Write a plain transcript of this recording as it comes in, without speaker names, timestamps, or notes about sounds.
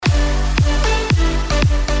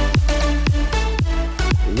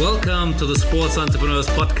Welcome to the Sports Entrepreneurs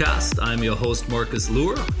Podcast. I'm your host, Marcus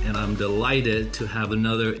Luer, and I'm delighted to have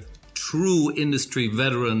another true industry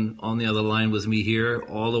veteran on the other line with me here,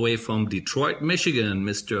 all the way from Detroit, Michigan,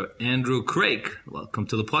 Mr. Andrew Craig. Welcome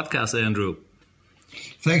to the podcast, Andrew.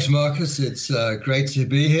 Thanks, Marcus. It's great to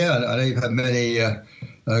be here. I know you've had many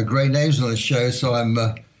great names on the show, so I'm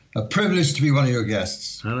a privilege to be one of your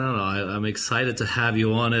guests. I'm excited to have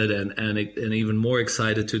you on it, and even more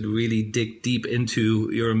excited to really dig deep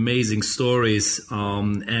into your amazing stories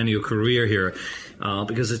and your career here,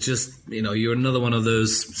 because it's just, you're another one of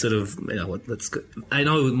those sort of, I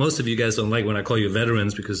know most of you guys don't like when I call you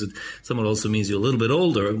veterans, because it somewhat also means you're a little bit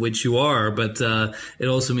older, which you are, but it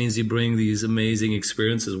also means you bring these amazing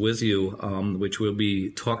experiences with you, which we'll be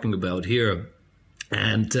talking about here.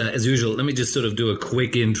 And as usual, let me just sort of do a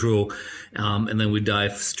quick intro, and then we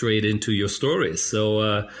dive straight into your stories.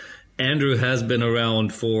 So Andrew has been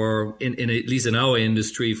around for, in at least in our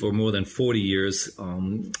industry, for more than 40 years.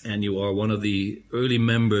 And you are one of the early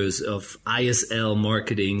members of ISL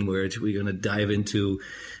Marketing, which we're going to dive into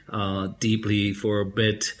deeply for a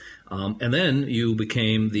bit. And then you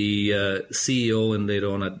became the CEO and later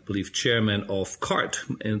on, I believe, chairman of CART.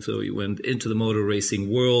 And so you went into the motor racing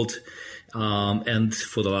world. And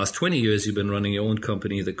for the last 20 years, you've been running your own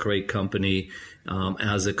company, the Craig Company,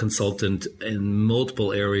 as a consultant in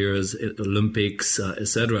multiple areas, Olympics,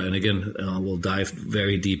 etc. And again, we'll dive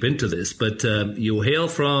very deep into this. But you hail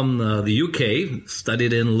from the UK,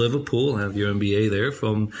 studied in Liverpool, have your MBA there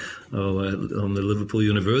from on the Liverpool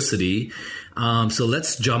University. So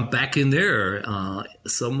let's jump back in there.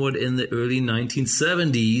 Somewhat in the early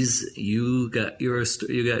 1970s, you got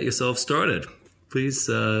yourself started. Please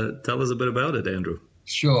tell us a bit about it, Andrew.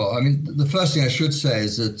 Sure. I mean, the first thing I should say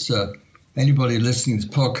is that anybody listening to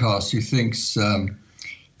the podcast who thinks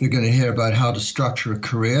they're going to hear about how to structure a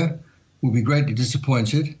career will be greatly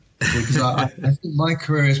disappointed, because I think my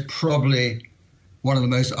career is probably one of the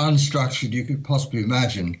most unstructured you could possibly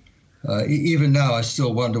imagine. Even now, I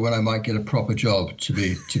still wonder when I might get a proper job, to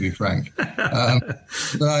be frank.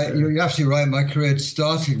 But you're absolutely right. My career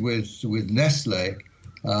started with Nestle.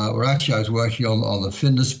 Where actually I was working on the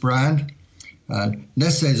Findus brand.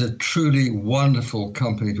 Nestle is a truly wonderful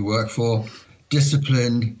company to work for,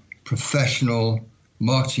 disciplined, professional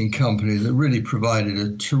marketing company that really provided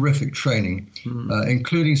a terrific training,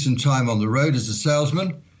 including some time on the road as a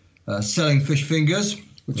salesman, selling fish fingers,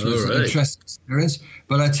 which was an interesting experience.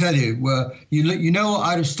 But I tell you, you know what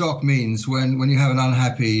out of stock means when you have an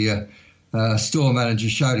unhappy store manager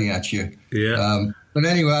shouting at you. Yeah. But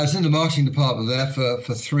anyway, I was in the marketing department there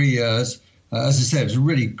for 3 years. As I said, it was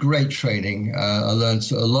really great training. I learned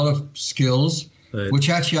a lot of skills, which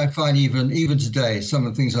actually I find even today, some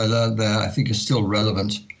of the things I learned there I think are still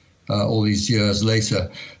relevant all these years later.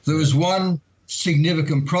 There was one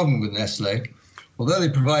significant problem with Nestle. Although they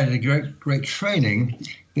provided a great training,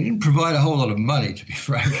 they didn't provide a whole lot of money, to be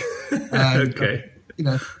frank. And, okay.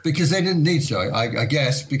 Because they didn't need to, I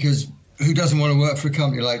guess, because who doesn't want to work for a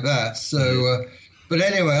company like that? So... But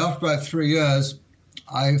anyway, after about 3 years,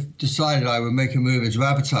 I decided I would make a move into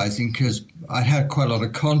advertising, because I had quite a lot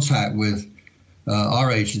of contact with our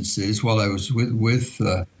agencies while I was with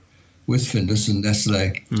Findus and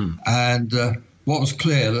Nestle. And what was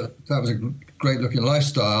clear, that was a great-looking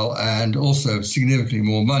lifestyle and also significantly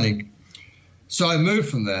more money. So I moved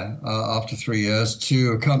from there after 3 years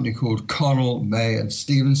to a company called Connell, May and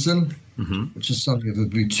Stevenson, which is something of a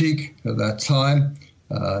boutique at that time,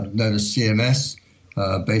 known as CMS.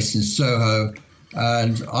 Based in Soho,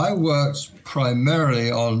 and I worked primarily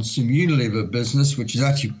on some Unilever business, which is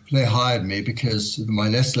actually, they hired me because of my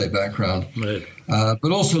Nestle background, right.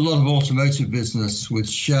 But also a lot of automotive business with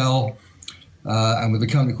Shell and with a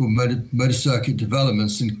company called Motor Circuit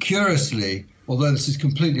Developments. And curiously, although this is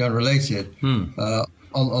completely unrelated,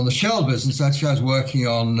 on the Shell business, actually I was working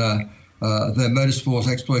on their motorsports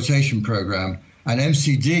exploitation program, and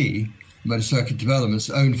MCD, Motor Circuit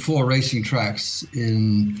Developments, owned 4 racing tracks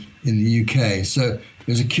in the UK. So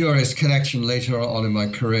there's a curious connection later on in my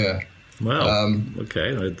career. Wow.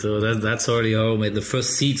 Okay. So that's already how the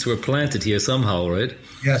first seeds were planted here somehow, right?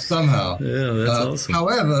 Yeah, somehow. Yeah, that's awesome.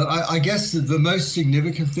 However, I guess the most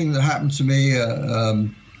significant thing that happened to me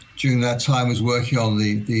during that time was working on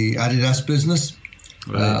the Adidas business.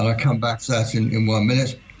 Right. And I'll come back to that in 1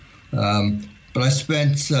 minute. But I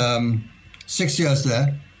spent 6 years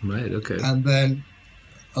there. Right, okay. And then,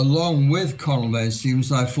 along with Connell, May and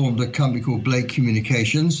Stevenson, I formed a company called Blake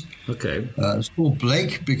Communications. Okay. It's called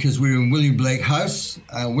Blake because we were in William Blake House.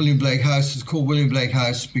 And William Blake House is called William Blake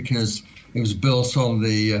House because it was built on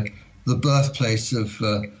the birthplace of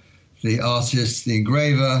the artist, the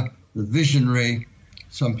engraver, the visionary,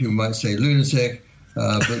 some people might say lunatic,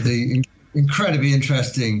 but the incredibly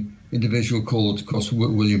interesting individual called, of course,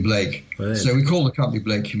 William Blake. Right. So we call the company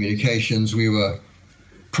Blake Communications. We were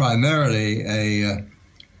primarily a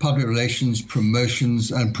public relations,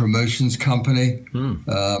 promotions company,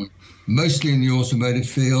 mostly in the automotive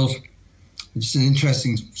field. It's an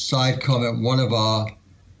interesting side comment. One of our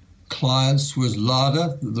clients was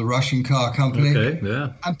Lada, the Russian car company. Okay,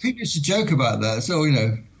 yeah. And people used to joke about that. So,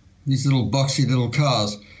 these little boxy little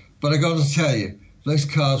cars. But I got to tell you, those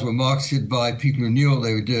cars were marketed by people who knew what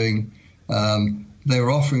they were doing. They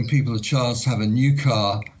were offering people a chance to have a new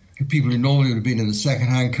car, people who normally would have been in the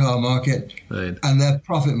second-hand car market, right. And their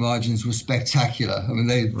profit margins were spectacular. I mean,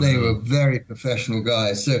 they were very professional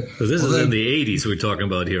guys. So this is in the 80s we're talking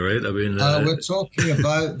about here, right? I mean, we're talking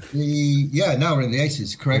about now we're in the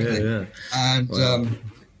 80s, correctly. Yeah. And wow.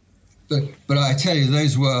 but I tell you,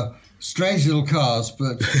 those were strange little cars,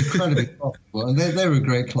 but incredibly profitable, and they were a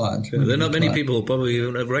great client. Yeah, there are not many people who probably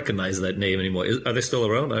even recognize that name anymore. Are they still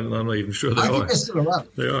around? I'm not even sure they are. I think they're still around.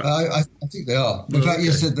 They are. I think they are. In fact,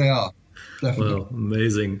 you said they are. Definitely. Well,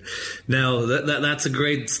 amazing. Now that's a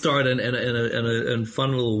great start and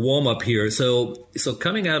fun little warm up here. So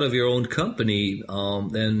coming out of your own company,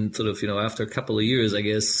 then sort of after a couple of years, I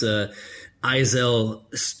guess. ISL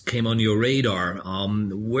came on your radar. How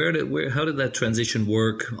did that transition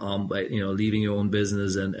work? By leaving your own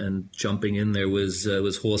business and jumping in there was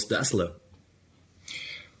Horst Dassler.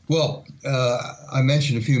 Well, I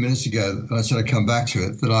mentioned a few minutes ago, and I said I'd come back to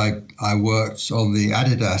it, that I worked on the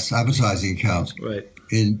Adidas advertising account right.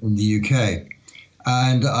 in the UK,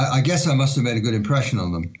 and I guess I must have made a good impression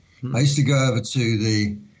on them. I used to go over to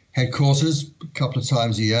the headquarters a couple of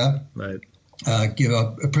times a year. Right. Give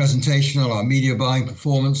a presentation on our media buying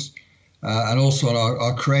performance and also on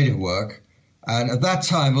our creative work. And at that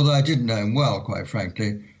time, although I didn't know him well, quite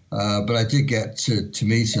frankly, but I did get to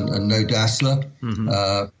meet and know Dassler,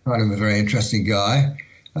 kind of a very interesting guy.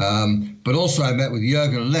 But also I met with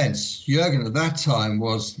Juergen Lenz. Juergen at that time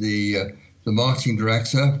was the marketing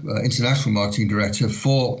director, international marketing director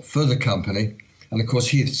for the company. And of course,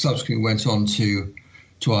 he subsequently went on to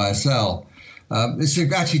ISL. This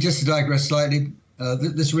is actually, just to digress slightly,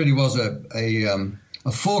 this really was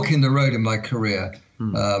a fork in the road in my career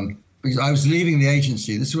because I was leaving the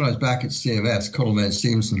agency. This is when I was back at CMS, Connell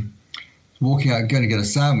Stevenson, walking out going to get a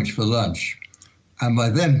sandwich for lunch. And my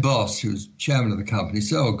then boss, who was chairman of the company,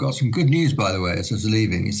 said, "Oh, got some good news, by the way," as I was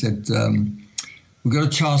leaving. He said, "We've got a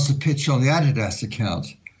chance to pitch on the Adidas account."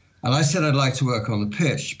 And I said I'd like to work on the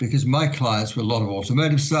pitch because my clients were a lot of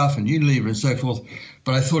automotive stuff and Unilever and so forth.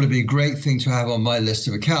 But I thought it'd be a great thing to have on my list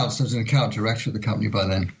of accounts. I was an account director at the company by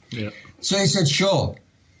then. Yeah. So he said, sure.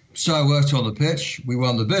 So I worked on the pitch. We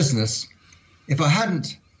won the business. If I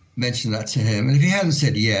hadn't mentioned that to him, and if he hadn't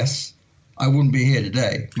said yes, I wouldn't be here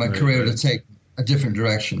today. My career would have taken a different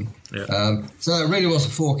direction. Yeah. So it really was a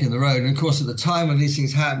fork in the road. And of course, at the time when these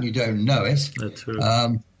things happen, you don't know it. That's true.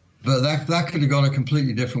 But that could have gone a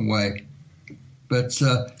completely different way. But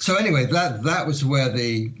so anyway, that was where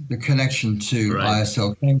the connection to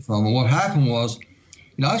ISL came from. And what happened was,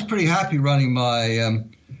 I was pretty happy running my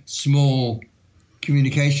small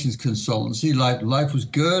communications consultancy. Life was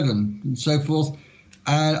good and so forth.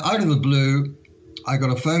 And out of the blue, I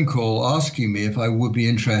got a phone call asking me if I would be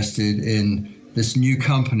interested in this new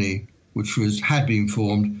company, which had been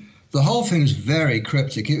formed. The whole thing was very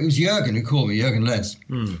cryptic. It was Juergen who called me, Juergen Lenz.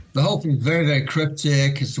 The whole thing was very, very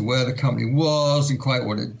cryptic as to where the company was and quite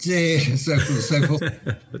what it did and so forth and so forth.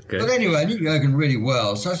 Okay. But anyway, I knew Juergen really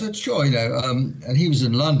well. So I said, sure, and he was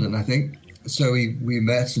in London, I think. So we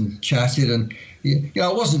met and chatted. And, I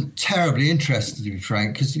wasn't terribly interested, to be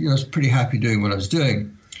frank, because, I was pretty happy doing what I was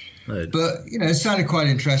doing. Right. But, it sounded quite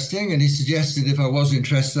interesting. And he suggested if I was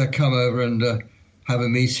interested, I'd come over and have a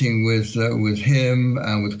meeting with him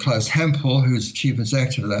and with Klaus Hempel, who was chief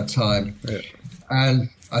executive at that time. Yeah. And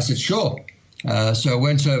I said, sure. So I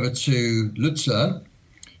went over to Lucerne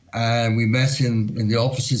and we met in the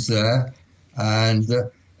offices there. And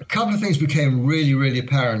a couple of things became really, really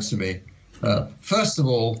apparent to me. First of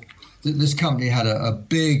all, this company had a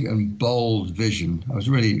big and bold vision. I was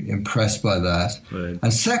really impressed by that. Right.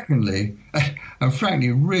 And secondly, and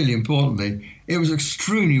frankly, really importantly, it was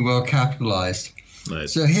extremely well capitalized. Right.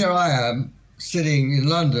 So here I am sitting in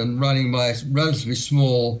London running my relatively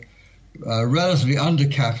small, relatively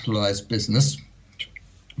undercapitalized business,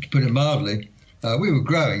 to put it mildly. We were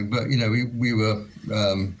growing, but,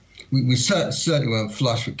 we certainly weren't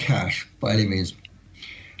flush with cash by any means.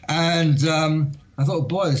 And I thought,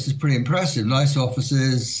 boy, this is pretty impressive. Nice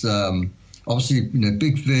offices, obviously,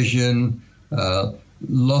 big vision,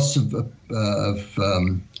 lots of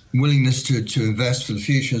willingness to invest for the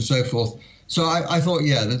future and so forth. So I thought,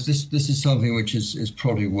 yeah, that this is something which is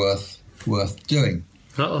probably worth doing.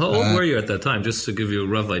 How old were you at that time? Just to give you a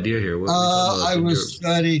rough idea here. I was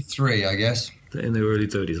 33, I guess. In the early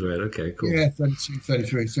 30s, right? Okay, cool. Yeah, 32,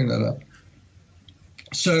 33, something like that.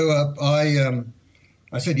 So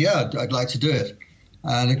I said, yeah, I'd like to do it.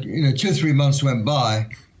 And 2 or 3 months went by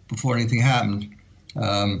before anything happened.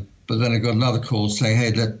 But then I got another call saying,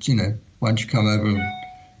 hey, why don't you come over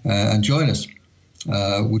and join us?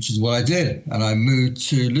 Which is what I did. And I moved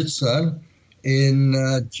to Lucerne in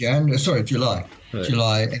July. Right.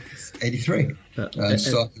 July 83. And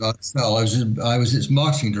started ISL. I was its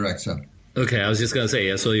marketing director. Okay, I was just going to say,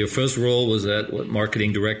 yeah. So your first role was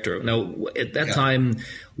marketing director. Now, at that time,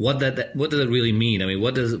 what did that really mean? I mean,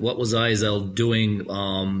 what was ISL doing,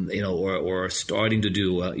 or starting to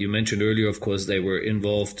do? You mentioned earlier, of course, they were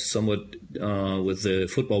involved somewhat with the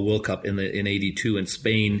Football World Cup in '82 in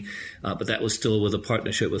Spain, but that was still with a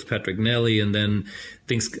partnership with Patrick Nelly, and then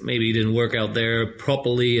things maybe didn't work out there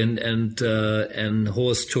properly, and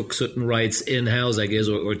Horst took certain rights in house, I guess,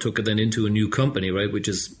 or took it then into a new company, right? Which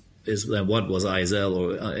is what was ISL,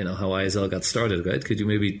 or how ISL got started, right? Could you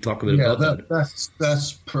maybe talk a bit about that?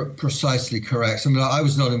 That's precisely correct. I mean, I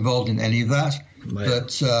was not involved in any of that, right.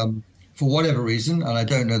 But for whatever reason, and I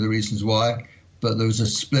don't know the reasons why, but there was a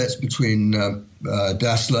split between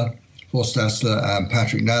Dassler, Horst Dassler, and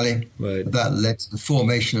Patrick Nelly. Right. That led to the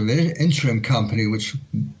formation of an interim company, which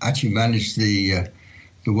actually managed the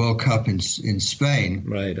World Cup in Spain.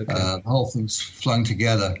 Right. Okay. The whole thing's flung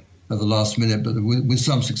together at the last minute, but with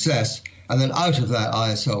some success. And then out of that,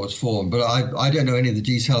 ISL was formed. But I don't know any of the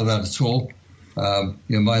detail of that at all.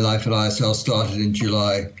 My life at ISL started in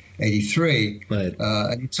July 83. Right.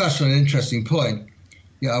 And you touched on an interesting point.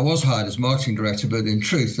 Yeah, I was hired as marketing director, but in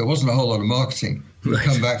truth, there wasn't a whole lot of marketing. We'll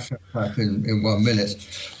come back to that in 1 minute.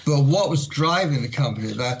 But what was driving the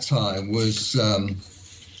company at that time was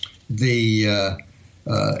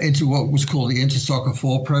into what was called the Inter Soccer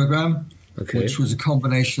 4 program. Okay. Which was a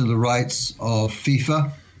combination of the rights of FIFA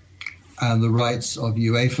and the rights of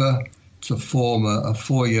UEFA to form a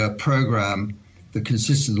 4-year program that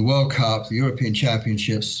consisted of the World Cup, the European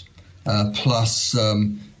Championships, plus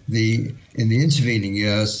in the intervening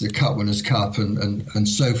years, the Cup Winners' Cup and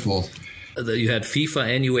so forth. You had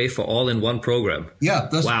FIFA and UEFA all in one program. Yeah,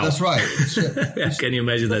 that's right. Can you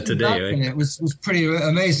imagine that today? Right? It was pretty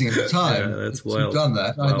amazing at the time. Yeah, that's wild. We've done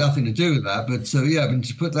that. Wow. I had nothing to do with that, but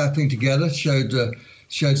to put that thing together showed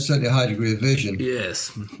certainly a high degree of vision.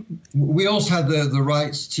 Yes. We also had the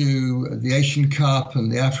rights to the Asian Cup and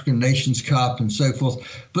the African Nations Cup and so forth.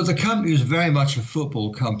 But the company was very much a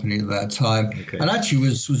football company at that time, and actually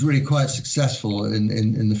was really quite successful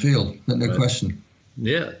in the field. No question.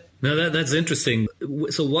 Yeah. No, that's interesting.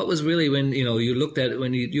 So what was really when, you looked at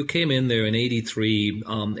when you came in there in 83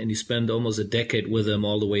 and you spent almost a decade with them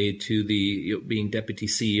all the way to being deputy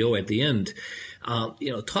CEO at the end.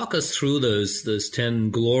 Talk us through those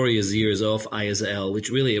 10 glorious years of ISL,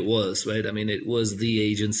 which really it was, right? I mean, it was the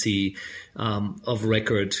agency of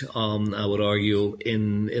record, I would argue,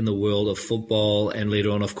 in the world of football, and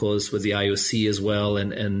later on, of course, with the IOC as well,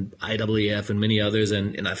 and IWF and many others.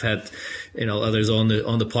 And I've had, others on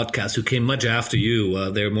the podcast who came much after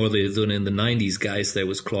you. They're more than in the 90s guys. There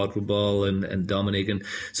was Claude Rubal and Dominic. And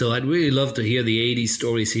so I'd really love to hear the 80s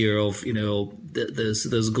stories here of,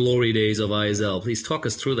 those glory days of ISL. Please talk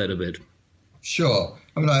us through that a bit. Sure.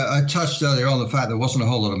 I mean, I touched earlier on the fact there wasn't a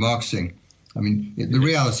whole lot of marketing. I mean, the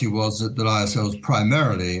reality was that ISL was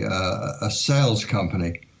primarily a sales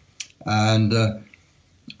company. And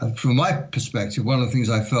from my perspective, one of the things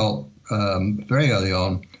I felt very early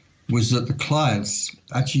on was that the clients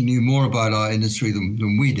actually knew more about our industry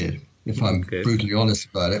than we did, if I'm brutally honest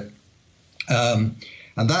about it. And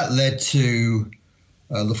that led to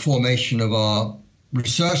the formation of our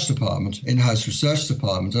research department, in-house research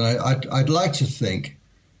department. And I'd like to think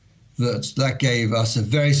that gave us a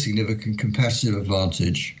very significant competitive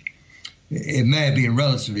advantage. It may have been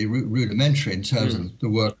relatively rudimentary in terms of the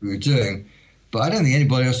work we were doing, but I don't think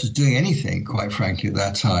anybody else was doing anything, quite frankly, at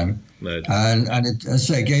that time. Right. And it, as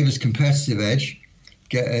I say, gave us competitive edge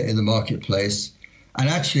in the marketplace. And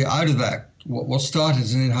actually, out of that, what started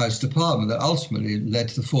as an in-house department that ultimately led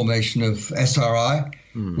to the formation of SRI,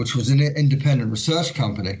 which was an independent research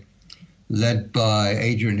company led by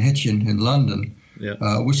Adrian Hitchin in London,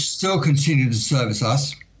 which still continued to service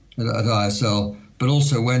us at ISL, but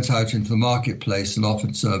also went out into the marketplace and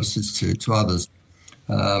offered services to others.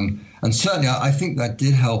 And certainly, I think that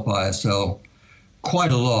did help ISL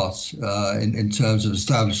quite a lot in terms of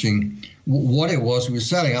establishing what it was we were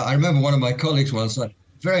selling. I remember one of my colleagues once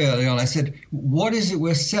very early on, I said, what is it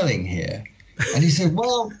we're selling here? And he said,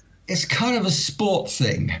 well, it's kind of a sport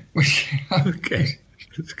thing. Okay.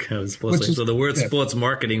 It's kind of a sports thing. So the word sports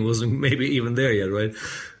marketing wasn't maybe even there yet, right?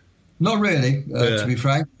 Not really, to be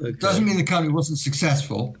frank. Okay. Doesn't mean the company wasn't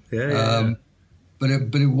successful. Yeah. But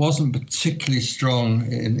it wasn't particularly strong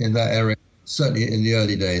in that area, certainly in the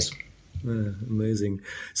early days. Amazing.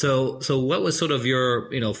 So what was sort of your,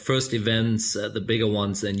 first events, the bigger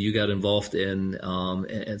ones, and you got involved in,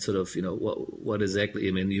 and sort of, what exactly?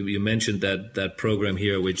 I mean, you mentioned that program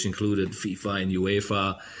here, which included FIFA and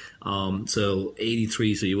UEFA. So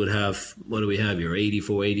 83. So you would have, what do we have here?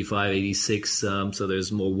 84, 85, 86. So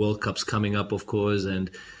there's more World Cups coming up, of course,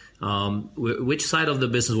 and. Which side of the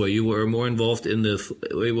business were you? Were more involved in the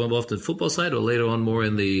football side, or later on more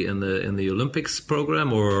in the Olympics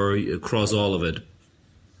program, or across all of it?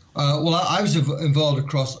 Well, I was involved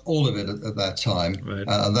across all of it at that time, right.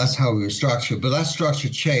 And that's how we were structured. But that structure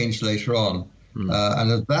changed later on,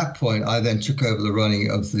 and at that point, I then took over the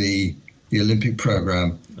running of the Olympic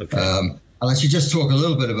program. Okay. And I should just talk a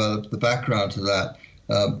little bit about the background to that.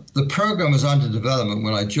 The program was under development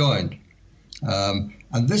when I joined.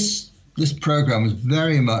 And this program was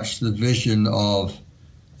very much the vision of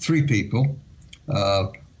three people.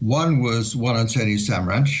 One was Juan Antonio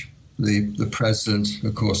Samaranch, the president,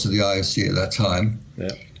 of course, of the IOC at that time.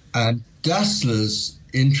 Yeah. And Samaranch's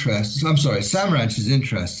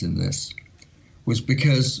interest in this was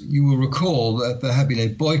because you will recall that there had been a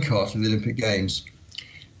boycott of the Olympic Games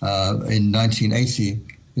in 1980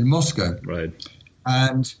 in Moscow. Right.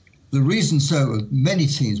 And the reason so many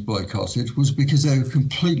teams boycotted was because they were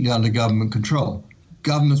completely under government control.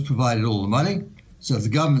 Governments provided all the money. So if the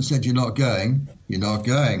government said you're not going, you're not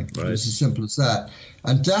going. Right. It's as simple as that.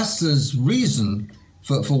 And Dassler's reason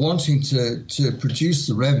for wanting to produce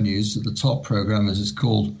the revenues that the top program, as it's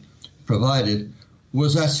called, provided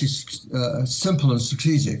was actually simple and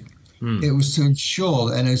strategic. It was to ensure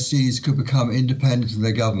that NOCs could become independent of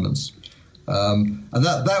their governments. And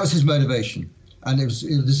that was his motivation. And this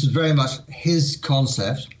is very much his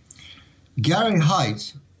concept. Gary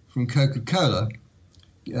Height from Coca-Cola,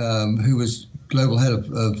 who was global head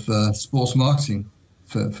of sports marketing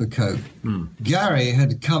for Coke, Gary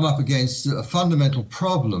had come up against a fundamental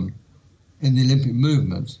problem in the Olympic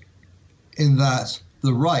movement, in that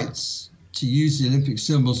the rights to use the Olympic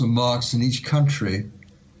symbols and marks in each country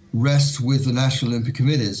rest with the National Olympic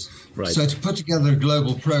Committees. Right. So to put together a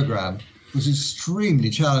global program was extremely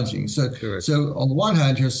challenging. So on the one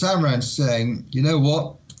hand, you have Samaranch saying, you know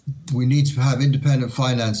what, we need to have independent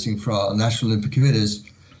financing for our National Olympic Committees.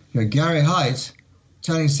 Gary Height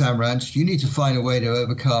telling Samaranch, you need to find a way to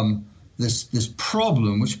overcome this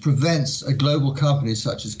problem which prevents a global company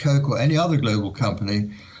such as Coke or any other global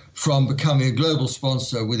company from becoming a global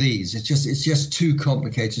sponsor with ease. It's just too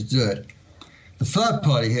complicated to do it. The third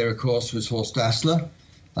party here, of course, was Horst Dassler,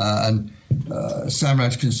 and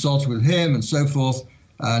Samaranch consulted with him and so forth,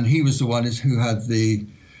 and he was the one who had the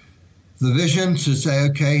vision to say,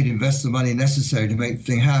 okay, he'd invest the money necessary to make the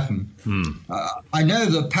thing happen. I know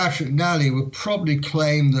that Patrick Nally would probably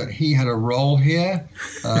claim that he had a role here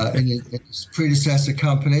in his predecessor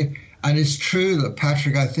company, and it's true that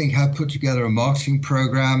Patrick, I think, had put together a marketing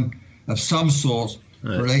program of some sort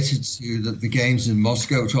related to the games in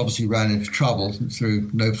Moscow, which obviously ran into trouble through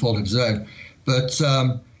no fault of his own. But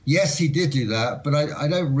yes, he did do that, but I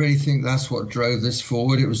don't really think that's what drove this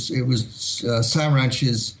forward. It was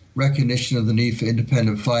Samaranch's recognition of the need for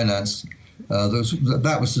independent finance.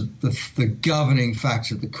 That was the governing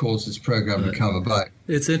factor that caused this program to come about.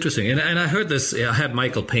 It's interesting, and I heard this. I had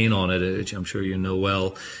Michael Payne on it, which I'm sure you know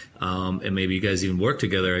well, and maybe you guys even worked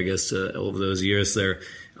together, I guess, over those years there.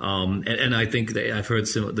 And I think I've heard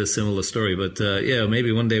the similar story, but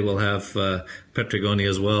maybe one day we'll have Petragoni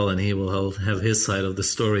as well, and he will have his side of the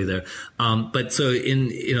story there. But so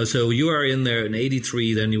so you are in there in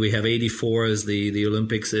 '83. Then we have '84 as the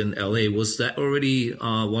Olympics in LA. Was that already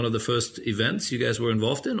one of the first events you guys were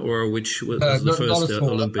involved in, or which was the first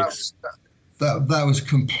Olympics? That was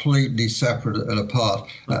completely separate and apart.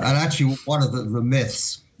 Okay. And actually, one of the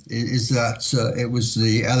myths is that it was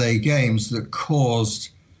the LA Games that caused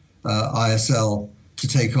ISL to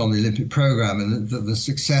take on the Olympic program, and the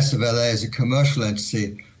success of LA as a commercial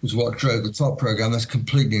entity was what drove the top program. That's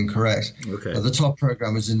completely incorrect. Okay. The top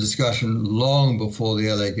program was in discussion long before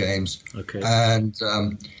the LA Games. Okay. And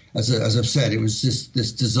as I've said, it was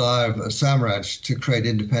this desire of Samaranch to create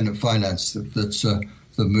independent finance that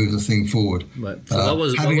moved the thing forward. Right. So what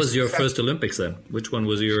was your first Olympics then? Which one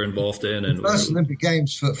was you involved in? The first Olympic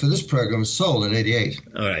Games for this program was Seoul in '88.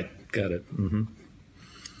 All right, got it. Mm-hmm.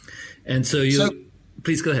 And so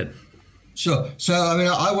please go ahead. Sure. So, I mean,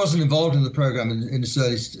 I wasn't involved in the program in its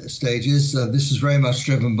early stages. This was very much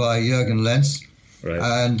driven by Juergen Lenz. Right.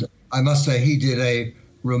 And I must say he did a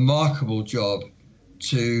remarkable job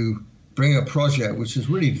to bring a project which was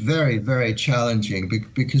really very, very challenging,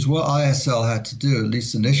 because what ISL had to do, at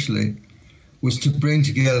least initially, was to bring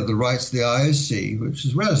together the rights of the IOC, which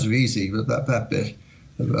was relatively easy, but that bit,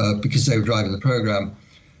 because they were driving the program,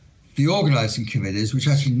 the organizing committees, which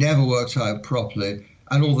actually never worked out properly,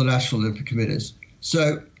 and all the national Olympic committees.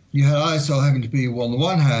 So you had ISL having to be, on the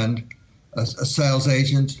one hand, a sales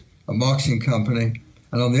agent, a marketing company,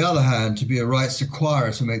 and on the other hand, to be a rights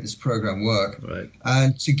acquirer to make this program work. Right.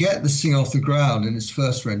 And to get this thing off the ground in its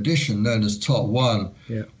first rendition, known as Top One,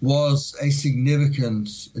 was a significant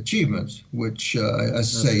achievement, which, as I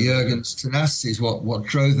say, Juergen's tenacity is what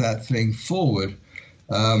drove that thing forward.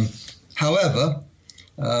 However,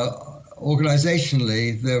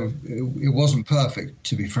 organizationally, it wasn't perfect,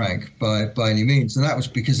 to be frank, by any means. And that was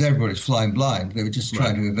because everybody's flying blind. They were just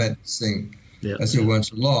trying to invent this thing as it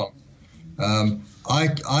went along.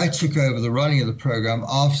 I took over the running of the program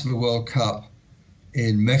after the World Cup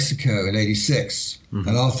in Mexico in '86. And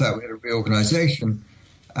after that, we had a reorganization.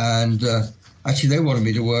 And actually, they wanted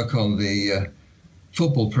me to work on the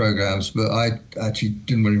football programs, but I actually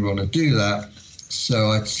didn't really want to do that.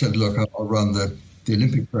 So I said, look, I'll run the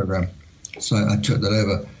Olympic program. So I took that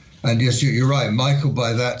over. And yes, you're right. Michael,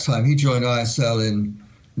 by that time, he joined ISL in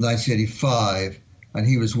 1985, and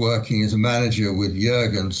he was working as a manager with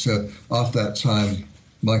Juergen. So after that time,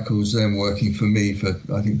 Michael was then working for me for,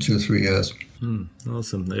 I think, 2 or 3 years.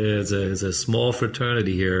 Awesome. It's a small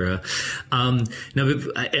fraternity here. Now,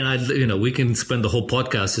 we can spend the whole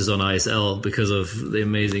podcast is on ISL because of the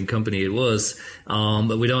amazing company it was,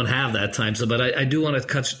 but we don't have that time. So, but I do want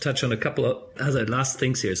to touch on a couple of last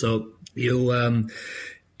things here. So you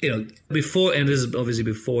before, and this is obviously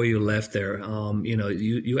before you left there,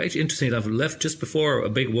 you actually, interestingly enough, left just before a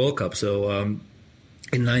big World Cup. So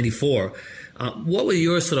in '94. What were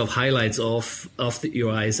your sort of highlights of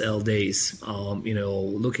your ISL days?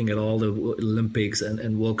 Looking at all the Olympics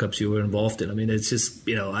and World Cups you were involved in. I mean, it's just,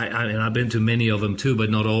 I've been to many of them too,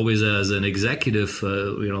 but not always as an executive,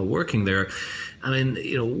 working there. I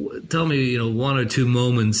mean, tell me, 1 or 2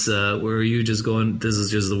 moments where you just going, this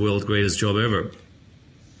is just the world's greatest job ever.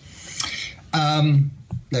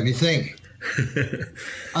 Let me think.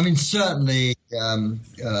 I mean, certainly,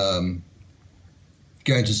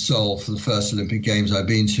 going to Seoul for the first Olympic Games I've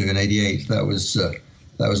been to in '88, that was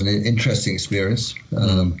an interesting experience.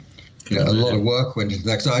 A lot of work went into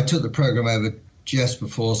that. So I took the program over just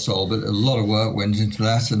before Seoul, but a lot of work went into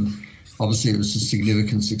that, and obviously it was a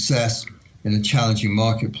significant success in a challenging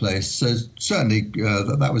marketplace. So certainly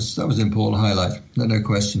that was an important highlight, no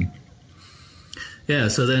question. Yeah.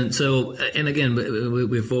 And again,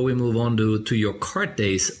 before we move on to your kart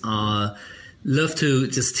days, love to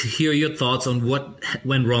just hear your thoughts on what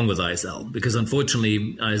went wrong with ISL, because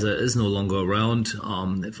unfortunately ISL is no longer around.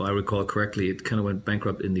 If I recall correctly, it kind of went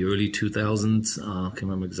bankrupt in the early 2000s. I can't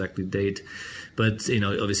remember exactly the date, but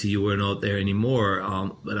obviously you were not there anymore.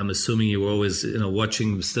 But I'm assuming you were always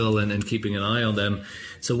watching still and keeping an eye on them.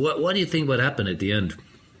 So what do you think would happen at the end?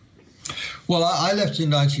 Well, I left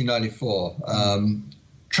in 1994.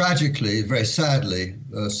 Tragically, very sadly,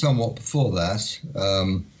 somewhat before that.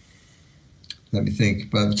 Let me think.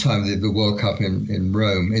 By the time of the World Cup in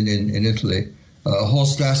Rome, in Italy,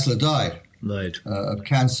 Horst Dassler died of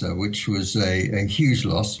cancer, which was a huge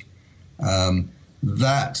loss.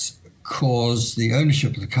 That caused the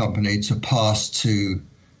ownership of the company to pass to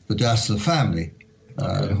the Dassler family.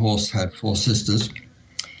 Horst had 4 sisters,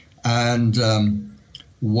 and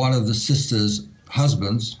one of the sisters'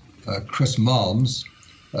 husbands, Chris Malms,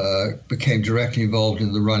 became directly involved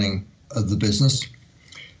in the running of the business.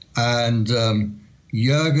 And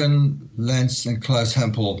Juergen, Lenz, and Klaus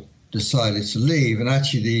Hempel decided to leave. And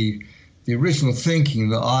actually, the original thinking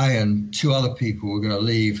that I and 2 other people were going to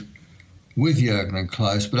leave with Juergen and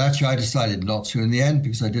Klaus, but actually I decided not to in the end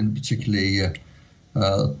because I didn't particularly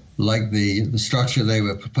like the structure they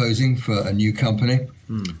were proposing for a new company.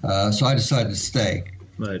 So I decided to stay.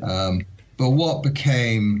 Right. But what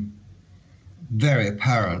became very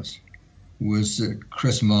apparent was that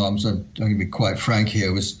Chris Malms, I'm going to be quite frank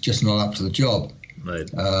here, was just not up to the job. Right.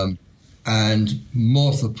 And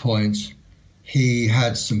more to the point, he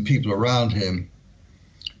had some people around him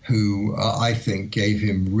who I think gave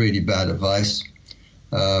him really bad advice.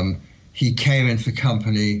 He came into the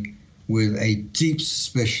company with a deep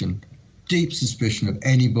suspicion of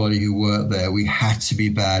anybody who worked there. We had to be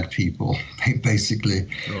bad people, basically.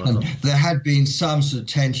 Wow. And there had been some sort of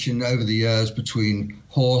tension over the years between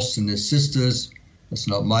Horst and his sisters, That's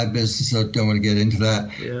not my business. I don't want to get into that.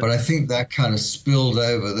 Yeah. But I think that kind of spilled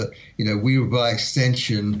over that, we were by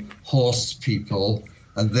extension horse people,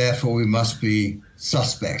 and therefore we must be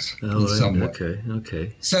suspect in some way.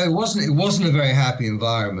 Okay. So it wasn't a very happy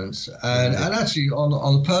environment. And actually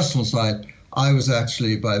on the personal side, I was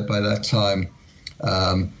actually by that time,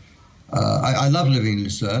 I love living in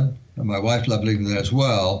Lucerne, and my wife loved living there as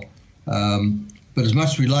well. But as much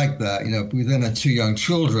as we liked that, we then had 2 young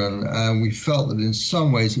children, and we felt that in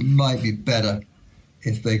some ways it might be better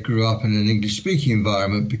if they grew up in an English-speaking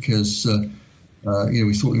environment, because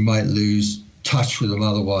we thought we might lose touch with them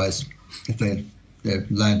otherwise if they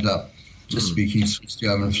landed up just speaking Swiss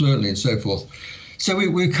German fluently and so forth. So we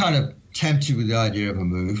were kind of tempted with the idea of a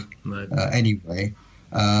move. Right. Anyway.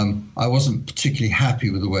 I wasn't particularly happy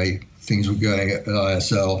with the way things were going at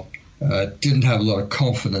ISL. Didn't have a lot of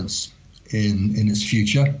confidence in its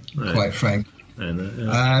future, quite frankly.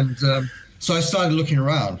 And so I started looking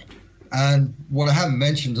around. And what I haven't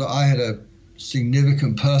mentioned is I had a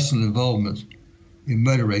significant personal involvement in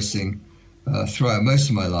motor racing throughout most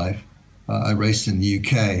of my life. I raced in the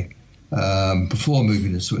UK before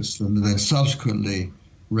moving to Switzerland, and then subsequently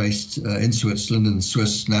raced in Switzerland in the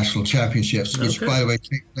Swiss National Championships, which, by the way,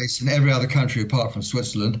 take place in every other country apart from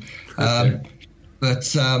Switzerland.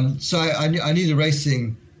 So I knew the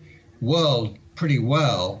racing world pretty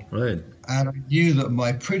well. Right. And I knew that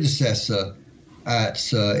my predecessor at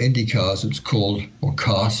IndyCars, it was called, or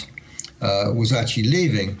CART, was actually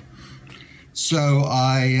leaving. So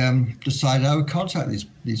I decided I would contact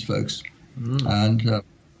these folks and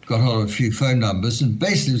got hold of a few phone numbers, and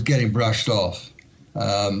basically was getting brushed off.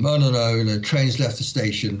 No, trains left the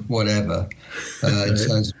station, whatever, in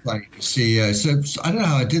terms of finding the CEO. So I don't know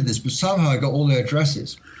how I did this, but somehow I got all their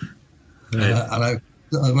addresses. And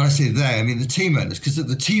when I say they, I mean the team owners, because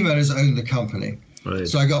the team owners owned the company. Right.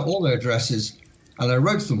 So I got all their addresses, and I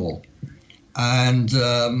wrote them all. And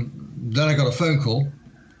then I got a phone call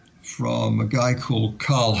from a guy called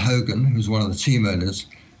Carl Hogan, who's one of the team owners,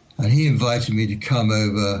 and he invited me to come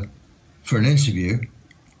over for an interview.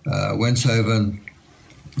 Went over and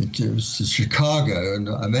it was to Chicago, and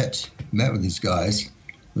I met with these guys.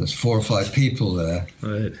 There's 4 or 5 people there.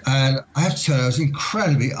 Right. And I have to tell you, I was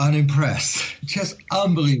incredibly unimpressed, just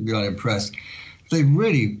unbelievably unimpressed. They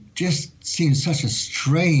really just seemed such a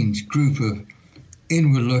strange group of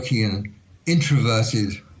inward-looking and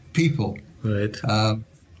introverted people. Right.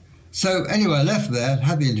 So anyway, I left there,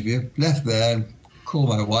 had the interview, left there, and called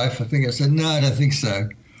my wife. I said, no, I don't think so.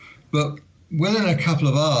 But within a couple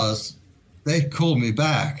of hours, they called me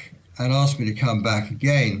back and asked me to come back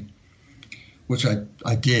again, which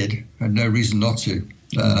I did. I had no reason not to.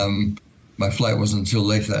 My flight wasn't until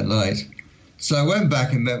late that night. So I went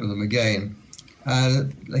back and met with them again.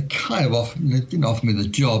 And they kind of didn't offer me the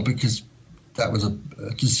job because that was a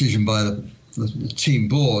decision by the team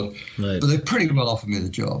board. Right. But they pretty well offered me the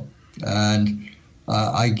job. And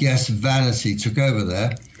I guess vanity took over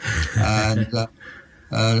there. And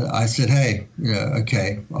I said, hey,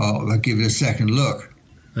 okay, I'll give it a second look.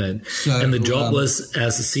 Right. So, and the job was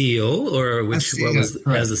as a CEO, or which CEO, was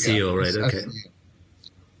right, as a CEO, right? Okay.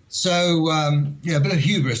 So, a bit of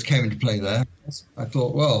hubris came into play there. I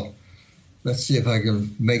thought, well, let's see if I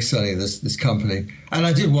can make something of this company. And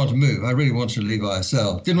I did want to move. I really wanted to leave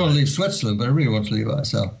ISL. Didn't want to leave Switzerland, but I really wanted to leave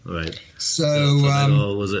ISL. Right. So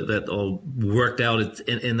that all worked out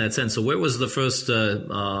in that sense. So where was the first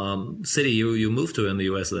city you moved to in the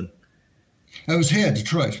US then? I was here,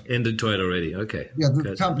 Detroit. In Detroit already, okay. Yeah,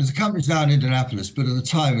 the company's now in Indianapolis, but at the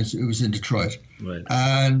time it was in Detroit. Right.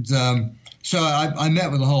 And so I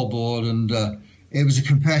met with the whole board, and it was a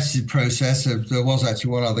competitive process. There was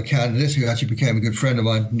actually one other candidate who actually became a good friend of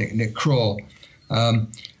mine, Nick Craw. And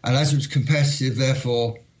as it was competitive,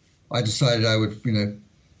 therefore, I decided I would,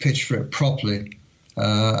 pitch for it properly,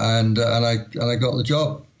 and I got the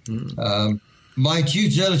job. My due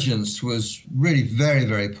diligence was really very,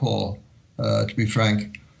 very poor. To be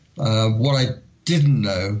frank, what I didn't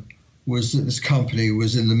know was that this company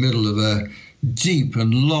was in the middle of a deep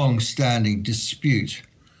and long-standing dispute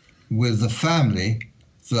with the family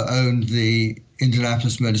that owned the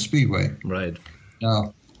Indianapolis Motor Speedway. Right.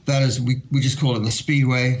 Now, that is, we just call it the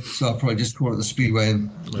Speedway, so I'll probably just call it the Speedway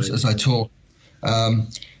as I talk.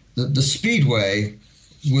 The Speedway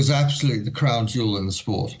was absolutely the crown jewel in the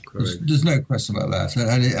sport. There's no question about that,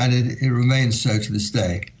 and it remains so to this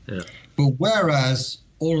day. Yeah. But whereas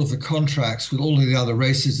all of the contracts with all of the other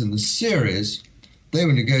races in the series, they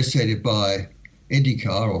were negotiated by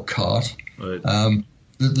IndyCar or CART. Right.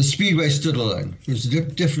 The Speedway stood alone. It was a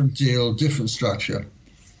different deal, different structure.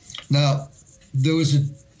 Now, there was a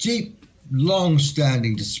deep,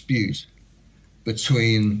 long-standing dispute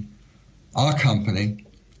between our company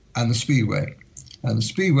and the Speedway. And the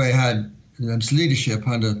Speedway had its leadership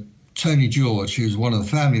under Tony George, who was one of the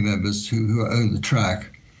family members who owned the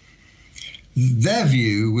track. Their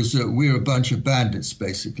view was that we were a bunch of bandits,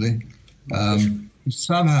 basically.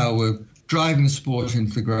 Somehow we're driving the sport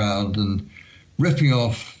into the ground and ripping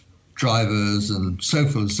off drivers and so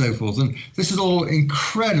forth and so forth. And this is all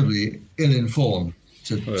incredibly ill-informed,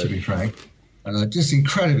 to be frank. Just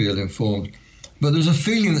incredibly ill-informed. But there's a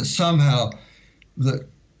feeling that somehow that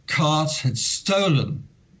karts had stolen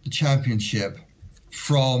the championship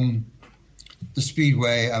from the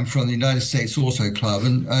Speedway and from the United States Auto Club.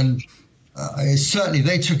 And certainly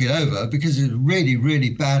they took it over because it was really, really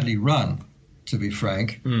badly run, to be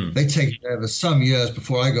frank. They took it over some years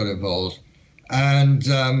before I got involved. And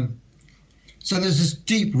so there's this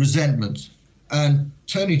deep resentment. And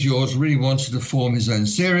Tony George really wanted to form his own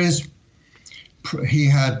series. He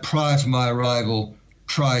had, prior to my arrival,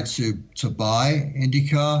 tried to buy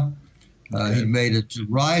IndyCar. He made a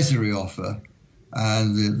derisory offer,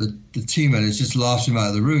 and the team owners just laughed him out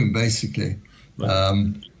of the room, basically.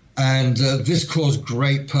 Right. And this caused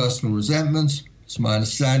great personal resentment, it's my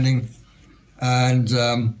understanding. And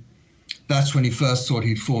that's when he first thought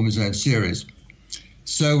he'd form his own series.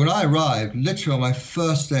 So when I arrived, literally on my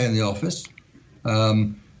first day in the office,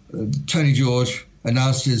 Tony George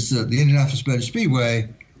announces that the Indianapolis Motor Speedway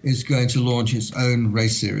is going to launch its own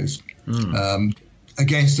race series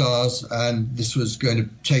against ours, and this was going to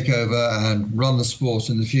take over and run the sport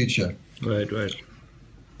in the future. Right.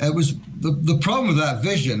 It was the problem with that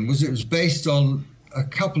vision was it was based on a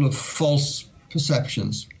couple of false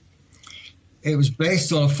perceptions. It was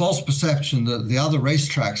based on a false perception that the other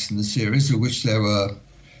racetracks in the series, of which there were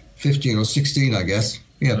 15 or 16, I guess,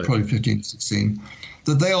 probably 15 to 16,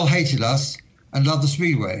 that they all hated us and loved the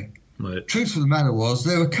Speedway. Right. Truth of the matter was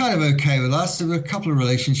they were kind of okay with us. There were a couple of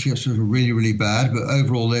relationships that were really, really bad, but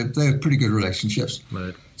overall they were pretty good relationships.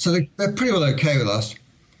 Right. So they're pretty well okay with us.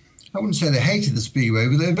 I wouldn't say they hated the Speedway,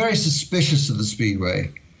 but they were very suspicious of the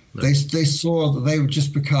Speedway. Right. They saw that they would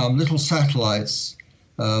just become little satellites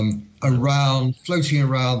floating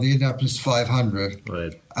around the Indianapolis 500,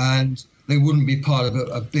 right, and they wouldn't be part of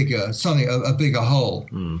a bigger whole.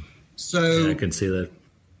 So I can see that.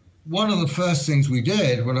 One of the first things we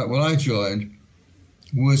did when I joined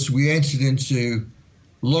was we entered into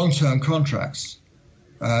long-term contracts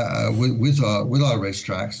with our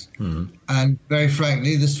racetracks, and very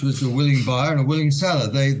frankly, this was a willing buyer and a willing seller.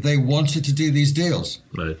 They wanted to do these deals.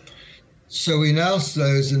 Right. So we announced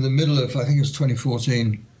those in the middle of, I think it was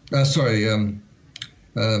 2014.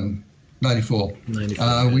 94.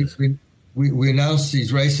 We announced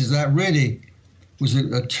these races. That really was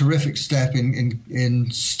a terrific step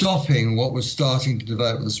in stopping what was starting to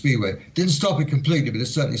develop the Speedway. Didn't stop it completely, but it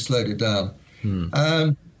certainly slowed it down.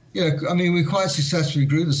 We quite successfully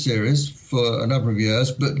grew the series for a number of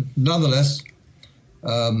years, but nonetheless,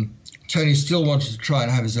 Tony still wanted to try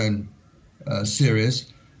and have his own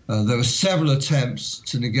series. There were several attempts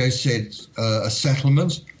to negotiate a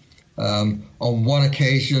settlement. On one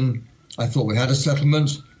occasion, I thought we had a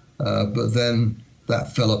settlement, but then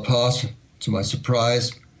that fell apart, to my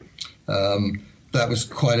surprise. That was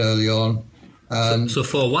quite early on. So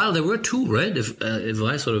for a while, there were two, right? If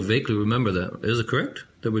I sort of vaguely remember that. Is it correct?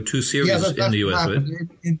 There were two series in the US, right?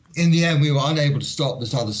 In the end, we were unable to stop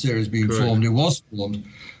this other series being formed. It was formed.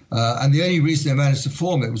 And the only reason they managed to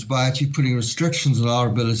form it was by actually putting restrictions on our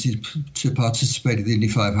ability to participate in the Indy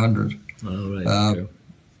 500. Oh, right.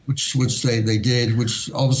 Which they did, which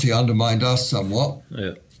obviously undermined us somewhat.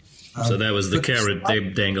 Yeah. So that was the carrot they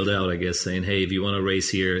dangled out, I guess, saying, hey, if you want to race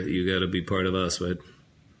here, you got to be part of us, right?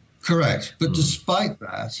 Correct. But despite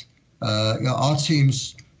that, our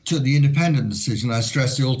teams took the independent decision. I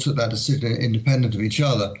stress they all took that decision independent of each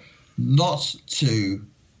other, not to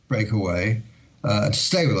break away, to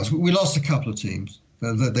stay with us. We lost a couple of teams.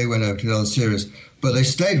 They went over to the other series, but they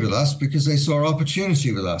stayed with us because they saw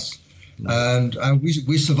opportunity with us. And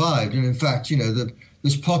we survived. And in fact,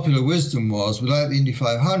 this popular wisdom was without the Indy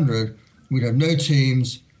 500, we'd have no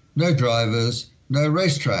teams, no drivers, no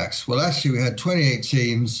racetracks. Well, actually, we had 28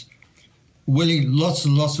 teams, lots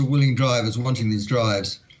and lots of willing drivers wanting these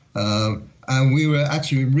drives. And we were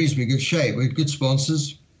actually in reasonably good shape. We had good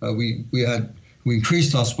sponsors. We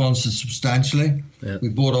increased our sponsors substantially. Yep. We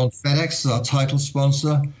bought on FedEx as our title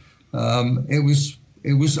sponsor. It was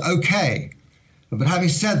okay. But having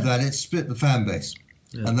said that, it split the fan base.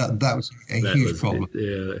 And that was a huge problem.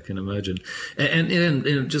 I can imagine.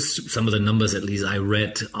 And just some of the numbers, at least I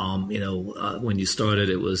read, when you started,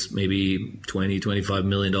 it was maybe $25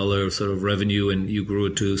 million sort of revenue, and you grew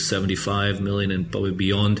it to 75 million and probably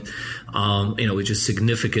beyond, which is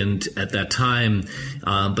significant at that time.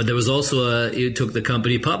 But there was also you took the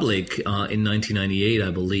company public in 1998,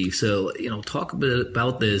 I believe. So, talk a bit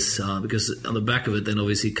about this, because on the back of it, then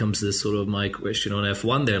obviously comes this sort of my question on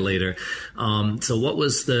F1 there later. So what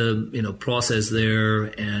was the process there,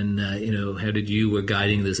 and how did you were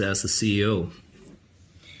guiding this as the CEO?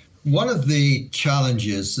 One of the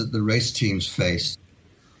challenges that the race teams faced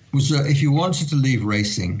was that if you wanted to leave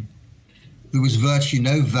racing, there was virtually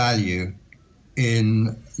no value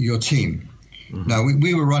in your team. Mm-hmm. Now,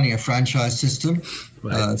 we were running a franchise system,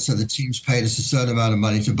 right. So the teams paid us a certain amount of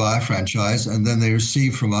money to buy a franchise, and then they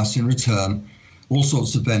received from us in return all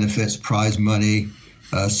sorts of benefits, prize money,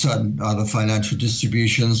 certain other financial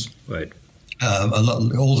distributions, right?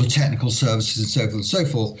 All the technical services and so forth and so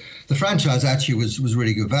forth. The franchise actually was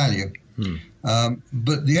really good value.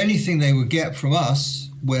 But the only thing they would get from us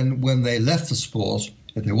when they left the sport,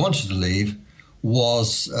 if they wanted to leave,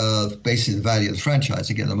 was basically the value of the franchise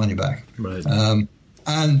to get the money back. Right.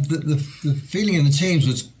 And the feeling in the teams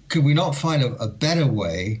was, could we not find a better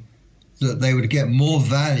way that they would get more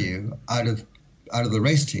value out of the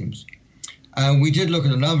race teams? And we did look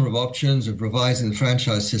at a number of options of revising the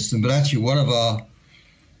franchise system, but actually one of our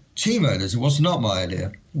team owners, it was not my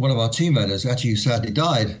idea, one of our team owners, actually who sadly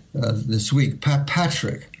died this week,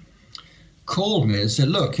 Patrick, called me and said,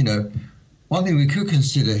 look, one thing we could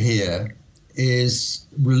consider here is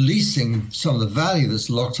releasing some of the value that's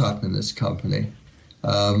locked up in this company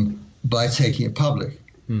by taking it public.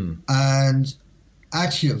 And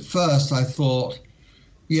actually at first I thought,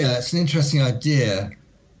 yeah, it's an interesting idea,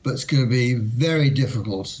 but it's going to be very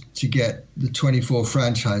difficult to get the 24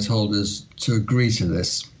 franchise holders to agree to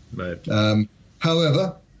this. Right.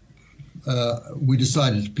 However, we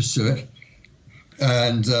decided to pursue it,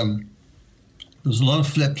 and there was a lot of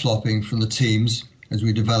flip-flopping from the teams as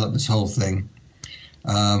we developed this whole thing.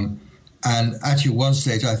 And actually, at one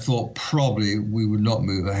stage, I thought probably we would not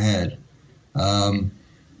move ahead.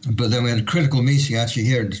 But then we had a critical meeting actually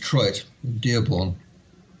here in Detroit, in Dearborn,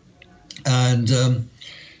 and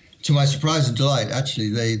to my surprise and delight, actually,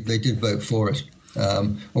 they did vote for it.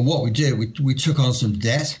 And what we did, we took on some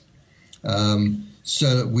debt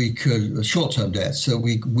so that we could, short-term debt, so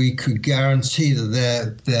we could guarantee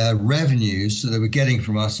that their revenues that they were getting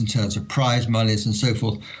from us in terms of prize monies and so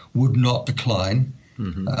forth would not decline.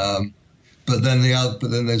 Mm-hmm. But then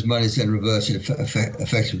those monies then reverted,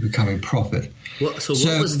 effectively becoming profit. Well, so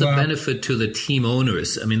what was the benefit to the team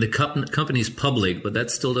owners? I mean, the company's public, but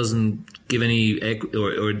that still doesn't give any,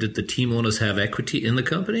 or did the team owners have equity in the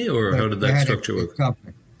company, or how did that structure work?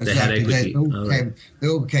 They had equity. They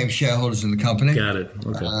all became shareholders in the company. Got it.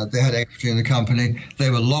 Okay. They had equity in the company. They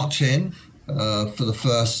were locked in for the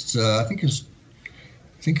first, I think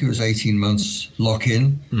it was 18 months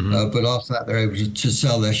lock-in, but after that they're able to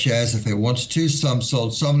sell their shares if they wanted to. Some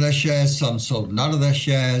sold some of their shares, some sold none of their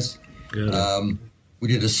shares. We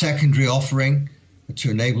did a secondary offering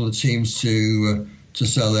to enable the teams to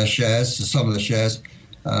sell their shares, to some of their shares.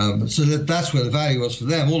 So that's where the value was for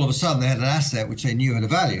them. All of a sudden they had an asset which they knew had a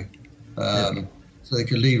value. So they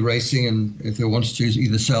could leave racing and if they wanted to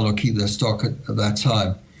either sell or keep their stock at that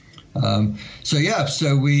time. So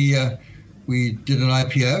we did an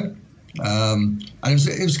IPO, and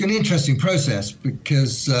it was an interesting process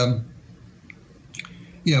because,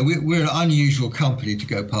 we're an unusual company to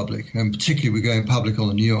go public, and particularly we're going public on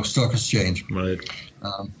the New York Stock Exchange. Right.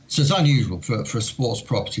 So it's unusual for a sports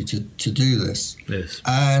property to do this. Yes.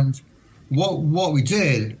 And what we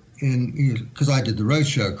did, because I did the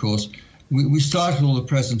roadshow, of course, we started all the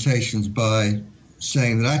presentations by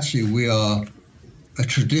saying that actually we are a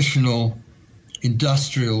traditional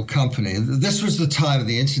industrial company. And this was the time of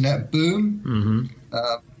the internet boom.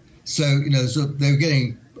 Mm-hmm. They were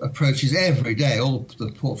getting approaches every day, all the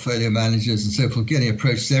portfolio managers and so forth, getting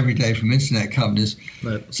approaches every day from internet companies.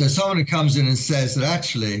 Right. So someone who comes in and says that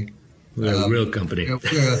actually we're a real company. We're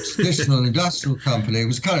a traditional industrial company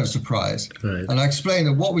was kind of a surprise. Right. And I explained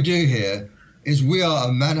that what we do here is we are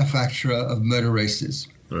a manufacturer of motor races.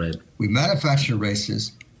 Right. We manufacture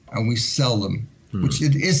races and we sell them. Which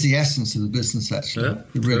it is the essence of the business, actually. Yeah,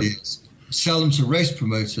 it really is. Sell them to race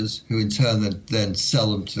promoters, who in turn then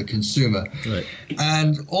sell them to the consumer. Right.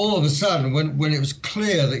 And all of a sudden, when it was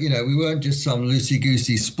clear that we weren't just some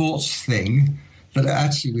loosey-goosey sports thing, but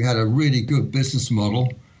actually we had a really good business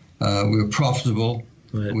model. We were profitable.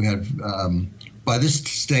 Right. We had by this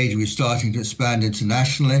stage, we were starting to expand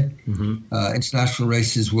internationally. International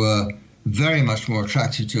races were very much more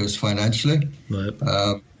attractive to us financially.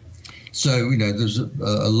 Right. So, there's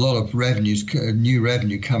a lot of new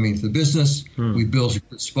revenue coming into the business. We built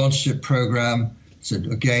a sponsorship program. So,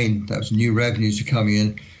 again, that was new revenues coming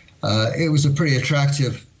in. It was a pretty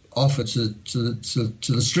attractive offer to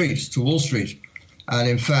the streets, to Wall Street. And,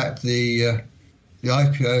 in fact, the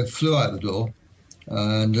IPO flew out the door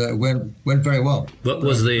and went very well. What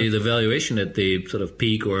was the valuation at the sort of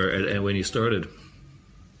peak or when you started?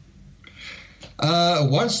 At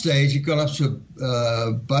one stage, it got up to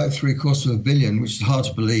about $750 million, which is hard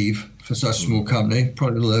to believe for such a small company.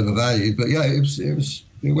 Probably a little overvalued, but yeah, it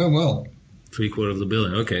went well. $750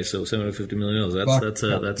 million. Okay, so $750 million.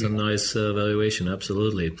 That's a nice valuation.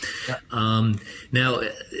 Absolutely. Yeah. Now,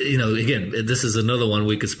 again, this is another one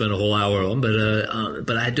we could spend a whole hour on,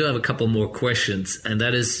 but I do have a couple more questions, and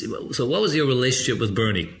that is, so what was your relationship with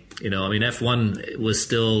Bernie? F1 was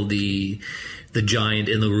still the giant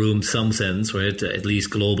in the room, some sense, right? At least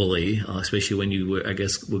globally, especially when you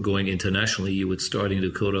were going internationally, you were starting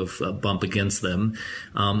to kind of bump against them.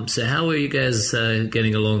 So how are you guys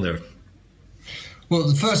getting along there? Well,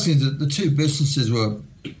 the first thing is that the two businesses were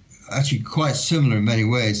actually quite similar in many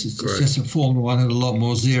ways. It's just that Formula One had a lot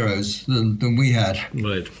more zeros than we had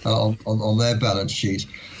on their balance sheet.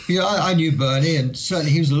 I knew Bernie, and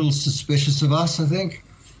certainly he was a little suspicious of us, I think.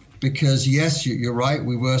 Because, yes, you're right,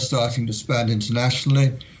 we were starting to expand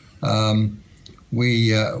internationally. We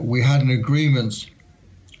had an agreement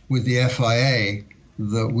with the FIA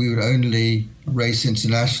that we would only race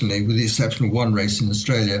internationally, with the exception of one race in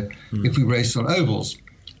Australia, if we raced on ovals.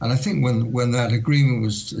 And I think when that agreement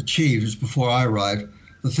was achieved, just before I arrived,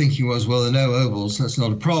 the thinking was, well, there are no ovals, that's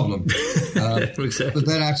not a problem. Exactly. But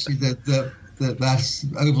then actually that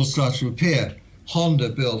oval started to appear. Honda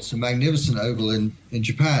built a magnificent oval in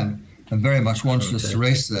Japan and very much wanted us to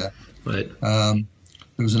race there. Right. There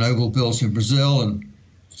was an oval built in Brazil and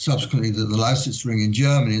subsequently the Lausitz Ring in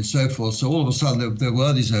Germany and so forth. So all of a sudden there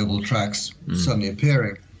were these oval tracks suddenly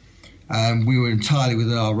appearing, and we were entirely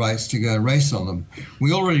within our rights to go and race on them.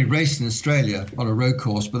 We already raced in Australia on a road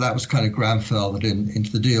course, but that was kind of grandfathered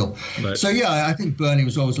into the deal. Right. So yeah, I think Bernie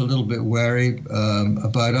was always a little bit wary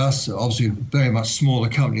about us. Obviously, a very much smaller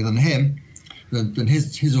company than him. Than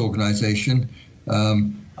his organization.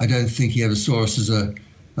 I don't think he ever saw us as a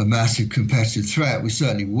massive competitive threat. We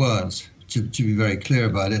certainly weren't, to be very clear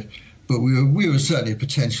about it. But we were certainly a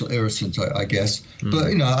potential irritant, I guess. But,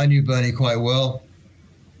 I knew Bernie quite well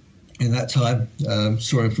in that time.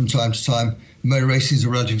 Saw him from time to time. Motor racing is a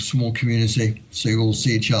relatively small community, so you all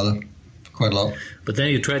see each other quite a lot. But then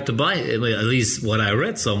you tried to buy, at least what I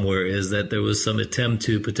read somewhere is that there was some attempt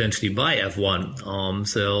to potentially buy F1.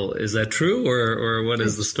 So is that true, or what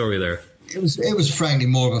is the story there? It was frankly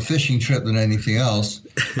more of a fishing trip than anything else.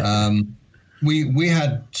 We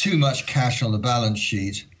had too much cash on the balance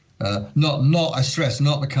sheet. Not I stress,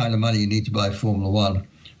 not the kind of money you need to buy Formula One,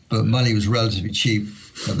 but money was relatively cheap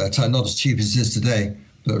at that time. Not as cheap as it is today,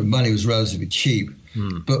 but money was relatively cheap.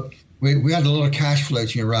 But we had a lot of cash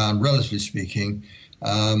floating around, relatively speaking.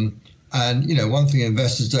 And, one thing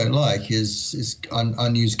investors don't like is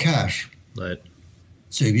unused cash. Right.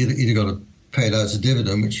 So you've either got to pay it out as a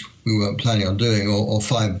dividend, which we weren't planning on doing, or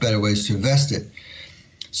find better ways to invest it.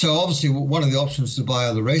 So obviously one of the options was to buy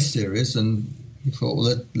other race series, and we thought,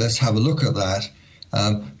 well, let's have a look at that.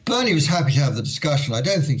 Bernie was happy to have the discussion. I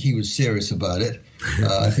don't think he was serious about it.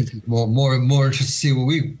 I think he was more interested to see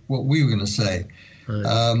what we were going to say.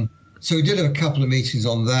 Right. So we did have a couple of meetings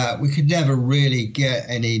on that. We could never really get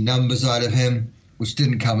any numbers out of him, which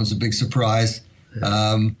didn't come as a big surprise.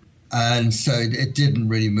 Yeah. And so it didn't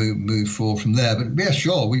really move forward from there. But yeah,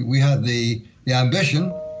 sure, we had the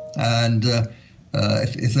ambition, and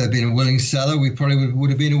if there'd been a willing seller, we probably would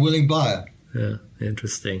have been a willing buyer. Yeah,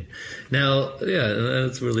 interesting. Now, yeah,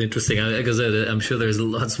 that's really interesting. Because I'm sure there's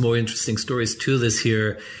lots more interesting stories to this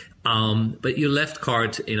here. But you left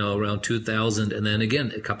CART, around 2000, and then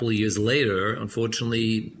again a couple of years later,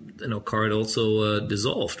 unfortunately, CART also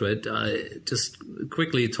dissolved, right? Just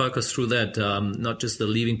quickly talk us through that, not just the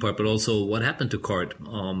leaving part, but also what happened to CART,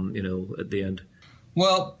 at the end.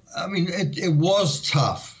 Well, I mean, it was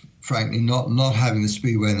tough, frankly, not having the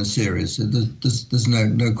Speedway in the series. There's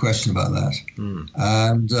no question about that.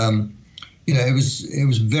 And it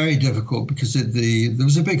was very difficult because there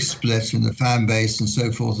was a big split in the fan base and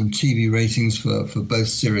so forth, and TV ratings for both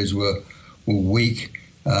series were weak.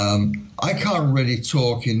 I can't really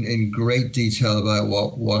talk in great detail about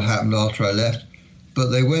what happened after I left, but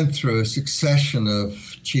they went through a succession of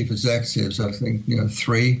chief executives. I think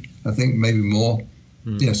three. I think maybe more.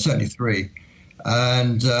 Certainly three.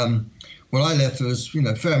 And when I left, there was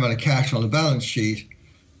a fair amount of cash on the balance sheet.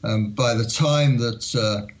 By the time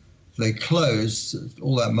that they closed,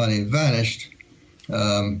 all that money had vanished.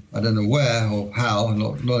 I don't know where or how. I'm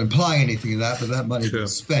not implying anything in that, but that money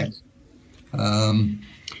was spent.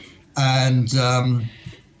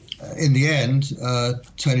 In the end,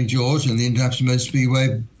 Tony George and the Indianapolis Motor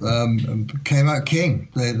Speedway came out king.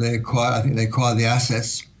 They acquired the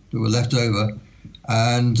assets that were left over,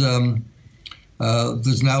 and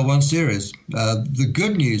there's now one series. The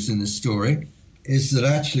good news in this story is that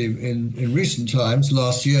actually in recent times,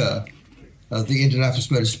 last year, the Indianapolis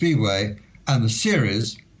Motor Speedway and the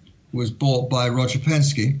series was bought by Roger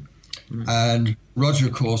Penske, and Roger,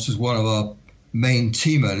 of course, is one of our main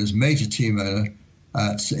team owners, major team owner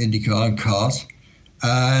at IndyCar and kart,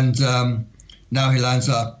 and now he lands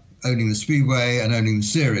up owning the Speedway and owning the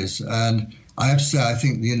series. And I have to say, I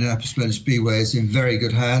think the Indianapolis Motor Speedway is in very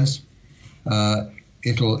good hands.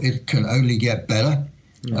 It can only get better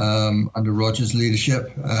under Roger's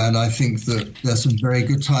leadership, and I think that there's some very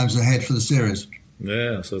good times ahead for the series.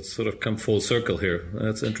 Yeah, so it's sort of come full circle here.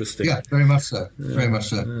 That's interesting. Yeah, very much so. Very much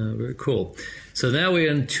so. Very cool. So now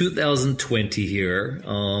we're in 2020 here.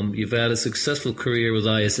 You've had a successful career with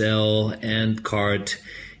ISL and kart,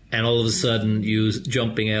 and all of a sudden you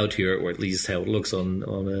jumping out here, or at least how it looks on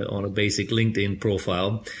a basic LinkedIn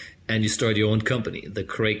profile, and you start your own company, the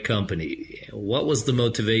Craig Company. What was the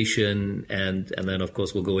motivation? And then, of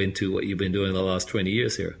course, we'll go into what you've been doing the last 20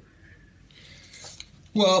 years here.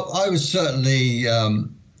 Well, I was certainly,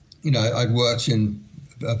 I'd worked in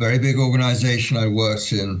a very big organization. I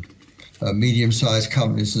worked in medium-sized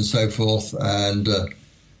companies and so forth. And,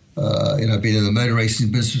 I've been in the motor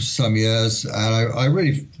racing business for some years. And I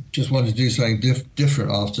really just wanted to do something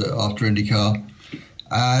different after IndyCar.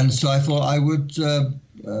 And so I thought I would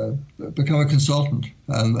become a consultant.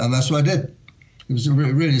 And that's what I did. It was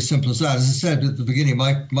really as simple as that. As I said at the beginning,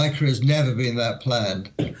 my career has never been that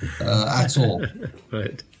planned at all.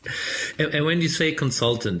 Right. And when you say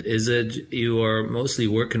consultant, is it you are mostly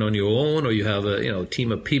working on your own, or you have a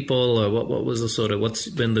team of people, or what's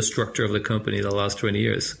been the structure of the company the last 20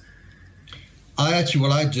 years?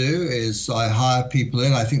 What I do is I hire people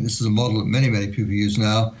in. I think this is a model that many people use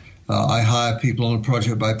now. I hire people on a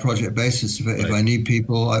project by project basis. If I need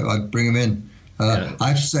people, I bring them in. I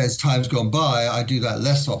have to say, as time's gone by, I do that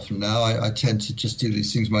less often now. I tend to just do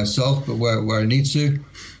these things myself, but where I need to,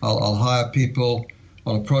 I'll hire people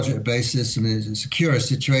on a project basis. I mean, it's a curious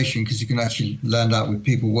situation because you can actually land up with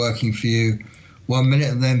people working for you 1 minute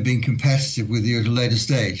and then being competitive with you at a later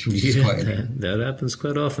stage, which is quite interesting. That happens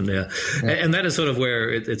quite often, yeah. And that is sort of where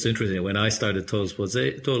it's interesting. When I started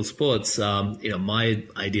Total Sports, my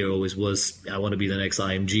idea always was I want to be the next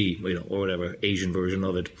IMG, or whatever Asian version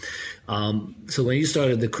of it. So when you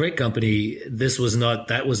started the Craig Company,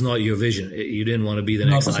 that was not your vision. You didn't want to be the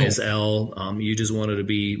next ISL. You just wanted to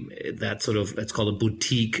be that sort of, let's call it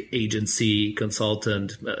boutique agency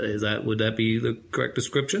consultant. Would that be the correct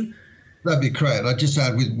description? That'd be correct. I'd just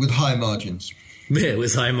add with high margins. Yeah,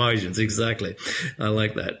 with high margins, exactly. I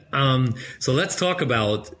like that. So let's talk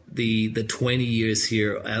about the 20 years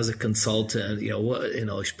here as a consultant.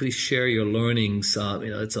 Please share your learnings.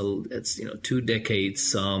 It's 2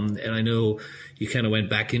 decades. And I know you kind of went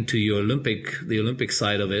back into your the Olympic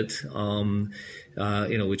side of it.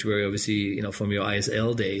 Which were obviously, from your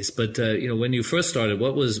ISL days. But, when you first started,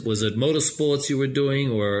 was it motorsports you were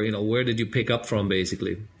doing, or, where did you pick up from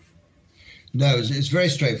basically? No, it's very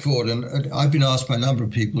straightforward. And I've been asked by a number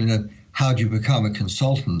of people, how do you become a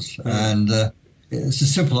consultant? Mm. And it's a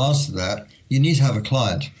simple answer to that. You need to have a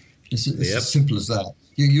client. It's as simple as that.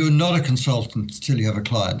 You're not a consultant until you have a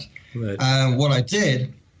client. Right. And what I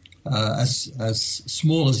did, as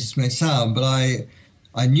small as this may sound, but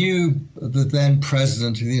I knew the then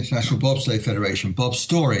president of the International Bobsleigh Federation, Bob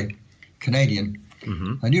Story, Canadian.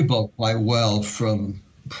 Mm-hmm. I knew Bob quite well from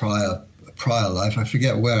prior life. I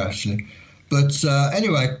forget where, actually. But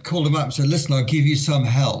anyway, I called him up and said, listen, I'll give you some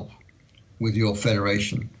help with your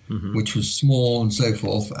federation, mm-hmm. which was small and so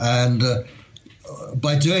forth. And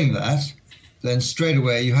by doing that, then straight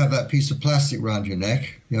away you have that piece of plastic around your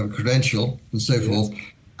neck, you have a credential and so forth,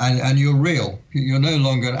 and you're real. You're no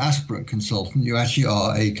longer an aspirant consultant, you actually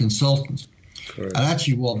are a consultant. Correct. And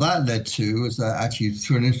actually what that led to was that actually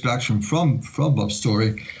through an introduction from Bob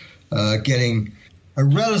Story, getting a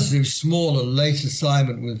relatively small and late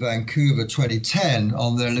assignment with Vancouver 2010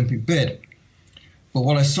 on their Olympic bid. But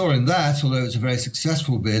what I saw in that, although it was a very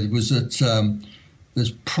successful bid, was that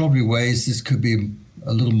there's probably ways this could be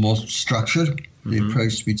a little more structured, the mm-hmm.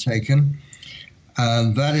 approach to be taken.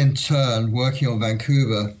 And that in turn, working on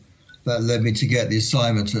Vancouver, that led me to get the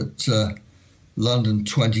assignment at London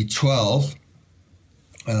 2012,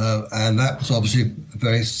 and that was obviously a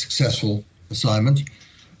very successful assignment.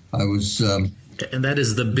 I was, and that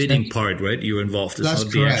is the bidding part, right? You're involved. It's that's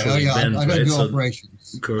not correct. the actual event, I don't right? do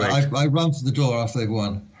operations. Correct. I run to the door after they've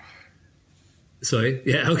won. Sorry.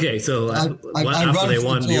 Yeah. Okay. So after they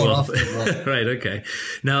won, you off. Won. Right. Okay.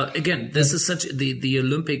 Now, again, this is such the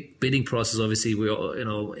Olympic bidding process. Obviously, we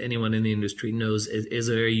all, anyone in the industry knows it is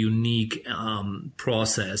a very unique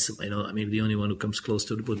process. I mean, the only one who comes close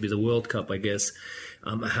to it would be the World Cup, I guess.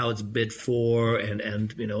 How it's bid for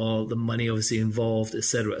and all the money obviously involved,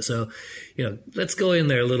 etc. So, let's go in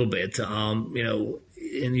there a little bit.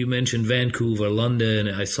 And you mentioned Vancouver, London.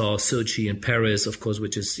 I saw Sochi and Paris, of course,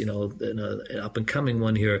 which is, an up and coming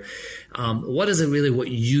one here. What is it really what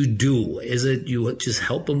you do? Is it you just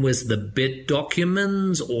help them with the bid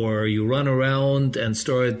documents, or you run around and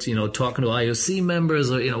start, talking to IOC members,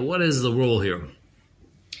 or, what is the role here?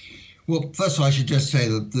 Well, first of all, I should just say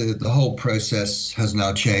that the whole process has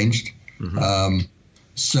now changed. Mm-hmm.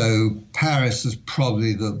 So Paris is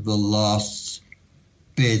probably the last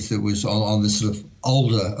bid that was on this sort of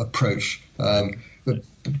older approach. But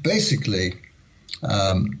basically,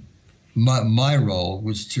 my role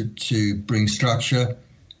was to bring structure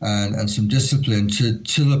and some discipline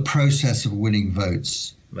to the process of winning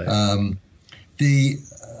votes. Right.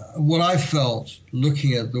 What I felt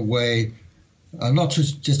looking at the way, I'm not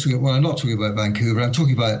talking about Vancouver. I'm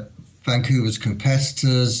talking about Vancouver's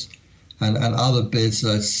competitors and other bids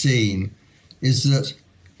that I've seen, is that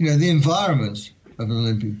the environment of an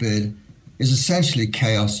Olympic bid is essentially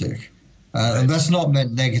chaotic, and that's not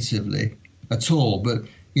meant negatively at all. But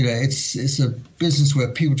it's a business where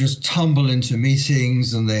people just tumble into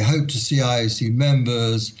meetings and they hope to see IOC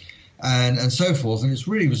members and so forth. And it's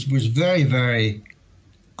really was very, very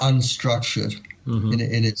unstructured mm-hmm.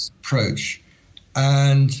 in its approach.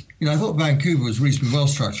 And I thought Vancouver was reasonably well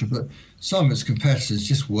structured, but some of its competitors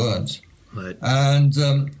just weren't. Right. And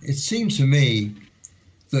it seemed to me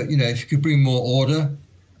that if you could bring more order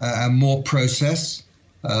and more process,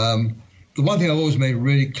 the one thing I've always made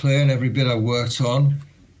really clear in every bid I worked on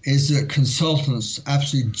is that consultants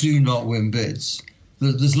absolutely do not win bids.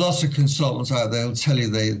 There's lots of consultants out there who'll tell you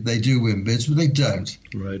they do win bids, but they don't.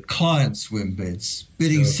 Right. Clients win bids.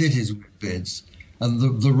 Bidding cities win bids. And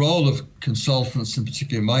the role of consultants, in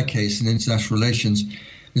particular in my case in international relations,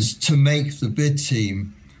 is to make the bid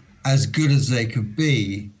team as good as they could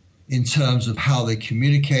be in terms of how they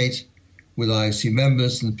communicate with IOC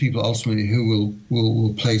members and the people ultimately who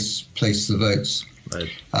will place the votes. Right.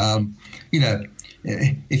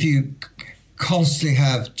 If you constantly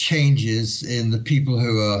have changes in the people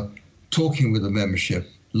who are talking with the membership,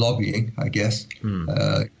 lobbying, I guess,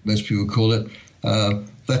 most people call it,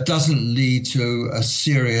 that doesn't lead to a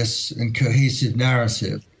serious and cohesive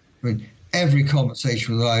narrative. I mean, every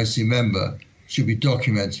conversation with an IOC member should be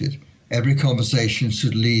documented. Every conversation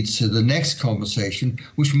should lead to the next conversation,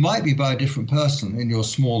 which might be by a different person in your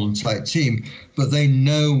small and tight team, but they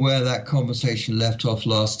know where that conversation left off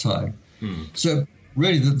last time. So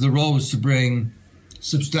really the role was to bring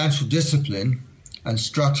substantial discipline and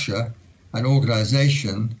structure and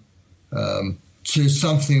organization to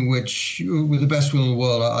something which, with the best will in the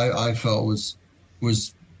world, I felt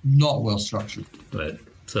was not well structured. Right.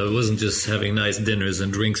 So it wasn't just having nice dinners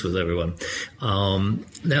and drinks with everyone.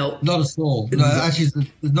 Now, not at all. No, actually,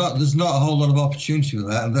 there's not a whole lot of opportunity for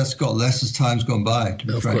that, and that's got less as time's gone by. To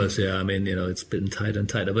be frank. Course, yeah. I mean, it's been tighter and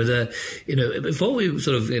tighter. But before we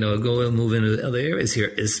sort of go and move into other areas here,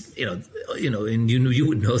 is and you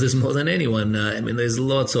would know this more than anyone. I mean, there's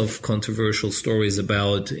lots of controversial stories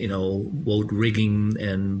about vote rigging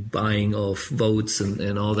and buying of votes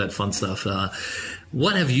and all that fun stuff.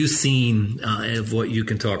 What have you seen of what you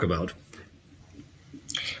can talk about?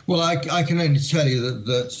 Well, I can only tell you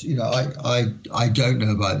that I don't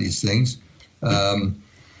know about these things.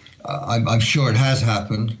 I'm sure it has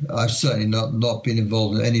happened. I've certainly not been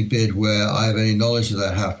involved in any bid where I have any knowledge of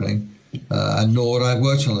that happening, and nor would I have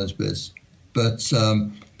worked on those bids. But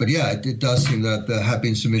yeah, it does seem that there have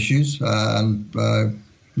been some issues, and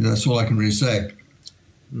that's all I can really say.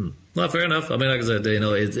 Well, fair enough. I mean, like I said,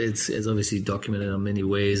 it's obviously documented in many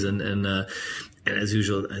ways, and as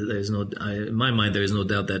usual, in my mind, there is no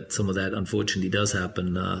doubt that some of that unfortunately does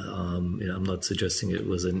happen. I'm not suggesting it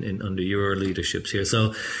was under your leaderships here.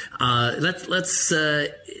 So let's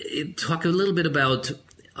talk a little bit about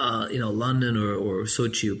London or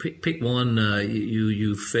Sochi. Pick one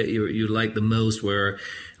you like the most, where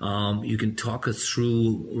you can talk us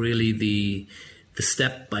through really the the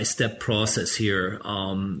step-by-step process here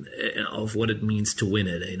of what it means to win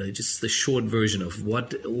it. Just the short version of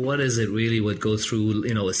what is it really what goes through.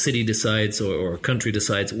 A city decides or a country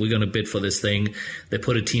decides we're going to bid for this thing. They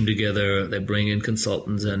put a team together. They bring in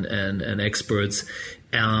consultants and experts.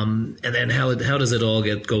 And then how does it all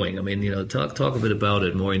get going? Talk a bit about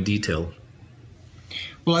it more in detail.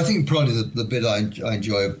 Well, I think probably the bid I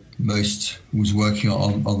enjoy most was working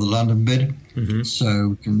on the London bid. Mm-hmm. So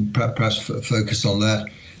we can perhaps focus on that.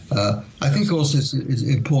 I think also it's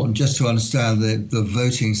important just to understand the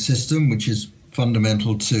voting system, which is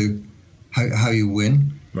fundamental to how you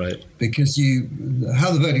win. Right. Because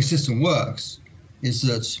how the voting system works is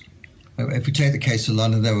that if we take the case of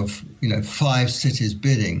London, there were 5 cities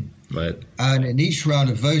bidding. Right. And in each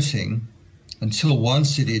round of voting, until one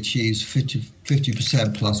city achieves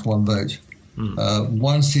 50% plus one vote,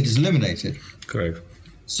 one city is eliminated. Correct.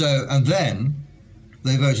 So, and then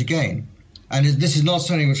they vote again. And this is not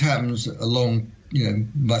something which happens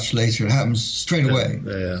much later. It happens straight away.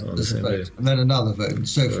 Yeah, on the same day. And then another vote and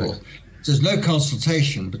so forth. So there's no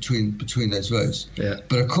consultation between those votes. Yeah.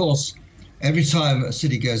 But of course, every time a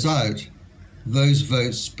city goes out, those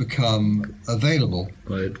votes become available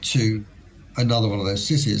to another one of those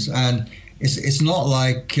cities. And it's not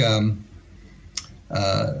like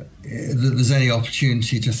there's any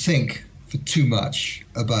opportunity to think for too much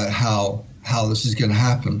about how this is going to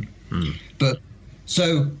happen. But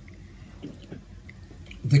so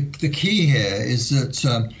the key here is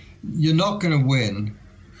that you're not going to win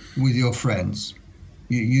with your friends.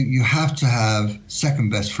 You have to have second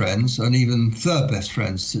best friends and even third best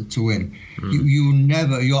friends to win.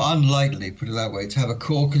 You're unlikely, put it that way, to have a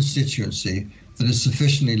core constituency that is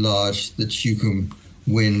sufficiently large that you can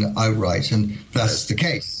win outright, and that's the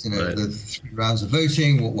case. The 3 rounds of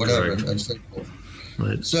voting, whatever, and so forth.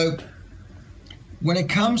 Right. So when it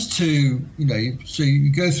comes to so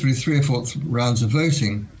you go through 3 or 4 rounds of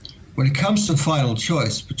voting. When it comes to final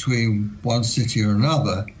choice between one city or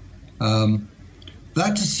another,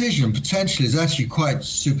 that decision potentially is actually quite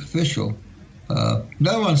superficial.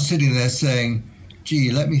 No one's sitting there saying,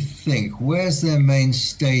 gee, let me think, where's their main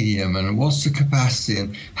stadium and what's the capacity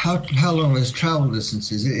and how long are those travel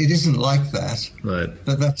distances? It isn't like that. Right.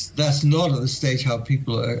 But that's not at the stage how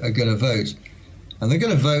people are going to vote. And they're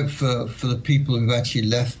going to vote for the people who've actually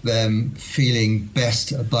left them feeling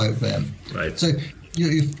best about them. Right. So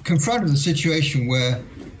you're confronted with a situation where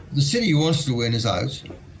the city you wanted to win is out.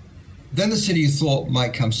 Then the city you thought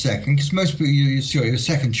might come second, because most people, your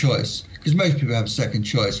second choice, because most people have a second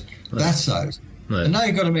choice, that's out. Right. And now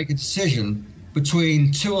you've got to make a decision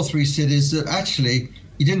between 2 or 3 cities that actually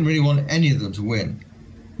you didn't really want any of them to win.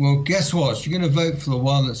 Well, guess what? You're going to vote for the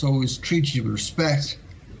one that's always treated you with respect,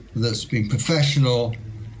 that's been professional,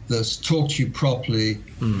 that's talked to you properly,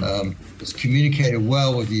 that's communicated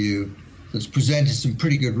well with you, that's presented some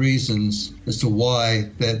pretty good reasons as to why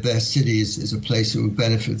their city is a place that would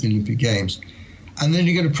benefit the Olympic Games. And then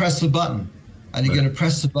you're going to press the button. And you're going to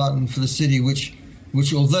press the button for the city which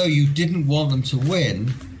although you didn't want them to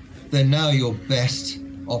win, they're now your best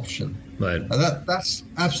option. Right. That's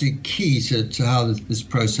absolutely key to how this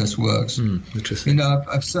process works. Interesting.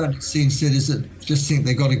 I've certainly seen cities that just think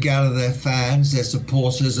they've got to gather their fans, their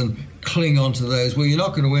supporters, and cling on to those. Well, you're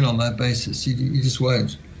not going to win on that basis. You just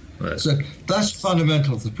won't. Right. So that's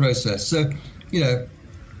fundamental to the process. So,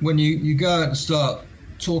 when you go out and start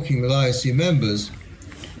talking with IOC members,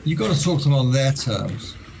 you've got to talk to them on their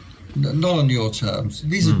terms, not on your terms.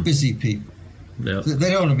 These are busy people. Yep.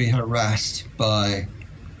 They don't want to be harassed by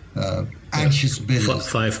anxious bidders.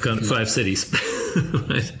 Five cities.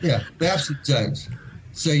 Right. Yeah, they absolutely don't.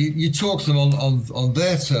 So you talk to them on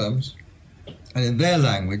their terms and in their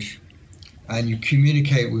language, and you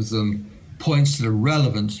communicate with them points that are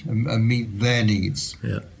relevant and meet their needs.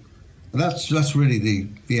 Yeah. That's really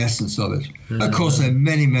the essence of it. Of course, there are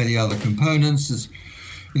many other components. There's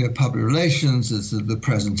public relations, there's the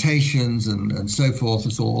presentations and so forth.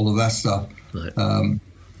 It's all of that stuff. Right.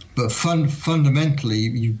 But fundamentally,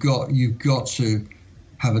 you've got to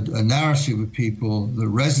have a narrative with people that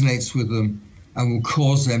resonates with them and will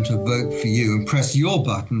cause them to vote for you and press your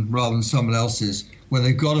button rather than someone else's, where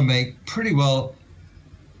they've got to make pretty well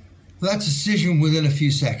that decision within a few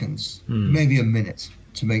seconds, maybe a minute,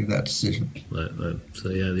 to make that decision. Right. So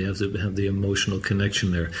you have to have the emotional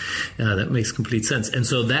connection there. Yeah, that makes complete sense. And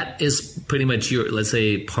so that is pretty much your, let's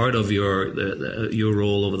say, part of your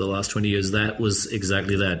role over the last 20 years. That was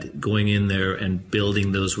exactly that, going in there and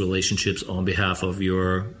building those relationships on behalf of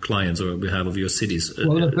your clients or on behalf of your cities.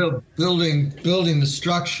 Well, building the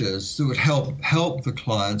structures that would help the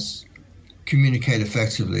clients communicate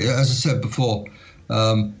effectively. As I said before,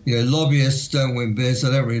 Lobbyists don't win bids.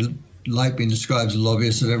 I don't really like being described as a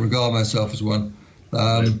lobbyist. I don't regard myself as one.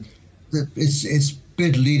 It's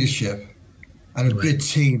bid leadership and a bid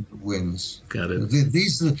team that wins. Got it.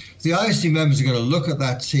 The ISC members are going to look at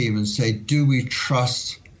that team and say, do we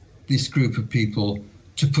trust this group of people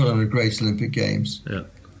to put on a great Olympic Games? Yeah.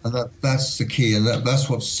 And that's the key, and that's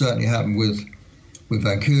what certainly happened with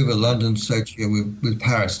Vancouver, London, Sochi, and with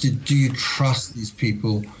Paris. Do you trust these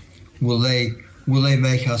people? Will they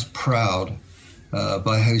make us proud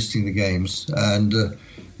by hosting the games? And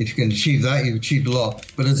if you can achieve that, you've achieved a lot.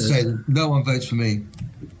 But as I say, no one votes for me.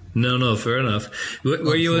 No, fair enough.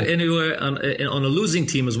 Were you anywhere on a losing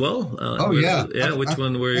team as well? Yeah. Which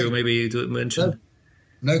one were you maybe to mention?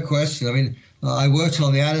 No question. I mean, I worked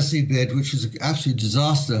on the Adidas bid, which was an absolute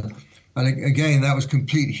disaster. And again, that was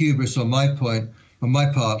complete hubris on my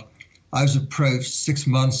part. I was approached 6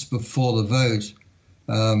 months before the vote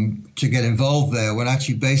to get involved there, when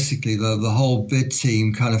actually basically the whole bid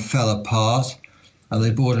team kind of fell apart, and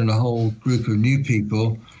they brought in a whole group of new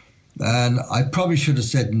people. And I probably should have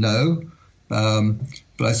said no,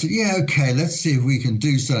 but I said, yeah, okay, let's see if we can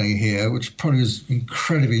do something here, which probably was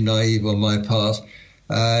incredibly naive on my part.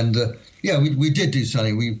 And we did do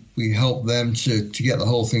something. We helped them to get the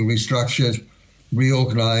whole thing restructured,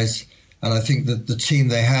 reorganized, and I think that the team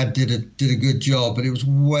they had did a good job, but it was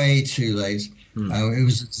way too late. It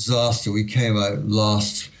was a disaster. We came out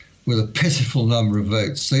last with a pitiful number of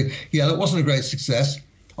votes. So that wasn't a great success.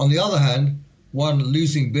 On the other hand, one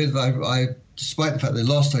losing bid that I despite the fact they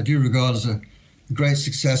lost, I do regard as a great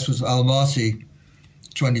success was Almaty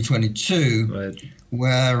 2022,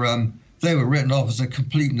 where they were written off as a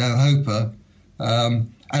complete no-hoper,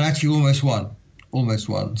 and actually almost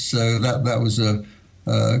won. So that was a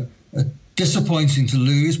disappointing to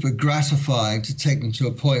lose, but gratifying to take them to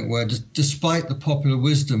a point where, despite the popular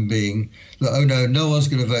wisdom being that, no one's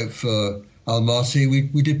going to vote for Almaty,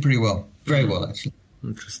 we did pretty well, very well actually.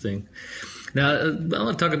 Interesting. Now, I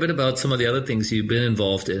want to talk a bit about some of the other things you've been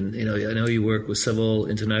involved in. I know you work with several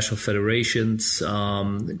international federations,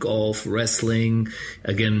 golf, wrestling,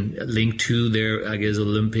 again, linked to their, I guess,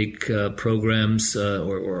 Olympic programs,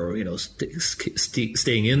 or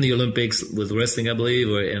staying in the Olympics with wrestling, I believe,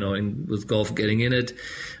 or, with golf getting in it,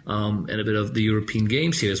 and a bit of the European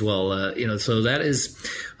Games here as well. So that is,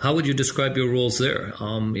 how would you describe your roles there?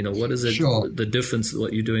 What is it, Sure. the difference,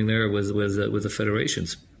 what you're doing there with the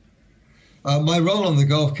federations? My role on the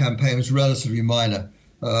golf campaign was relatively minor.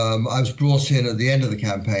 I was brought in at the end of the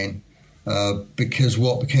campaign because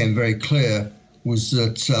what became very clear was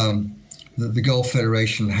that the Golf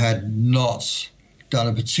Federation had not done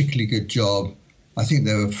a particularly good job. I think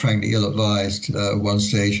they were frankly ill-advised at one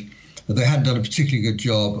stage. They hadn't done a particularly good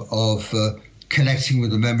job of connecting with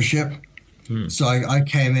the membership. So I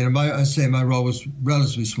came in, and my role was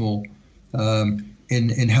relatively small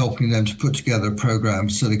in helping them to put together a program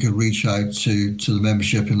so they could reach out to the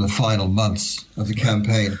membership in the final months of the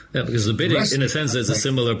campaign. Yeah, because the bidding, in a sense, is a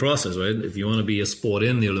similar process, right? If you want to be a sport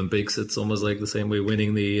in the Olympics, it's almost like the same way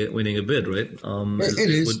winning a bid, right? It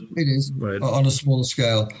is right. On a smaller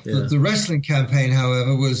scale. Yeah. The wrestling campaign,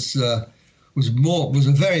 however, was a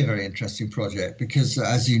very, very interesting project because,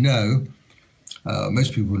 as you know,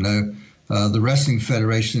 most people know, the Wrestling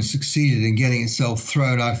Federation succeeded in getting itself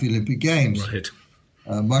thrown out of the Olympic Games. Right.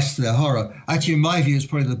 Much to their horror. Actually, in my view, it's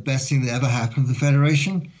probably the best thing that ever happened to the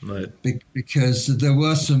Federation. Right. Because there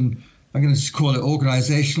were some, I'm going to call it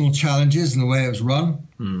organizational challenges in the way it was run.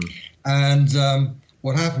 And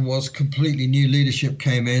what happened was completely new leadership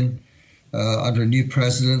came in under a new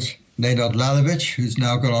president, Nenad Lalovic, who's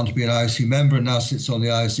now gone on to be an IOC member and now sits on the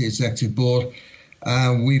IOC executive board.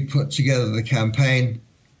 And we put together the campaign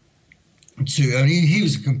he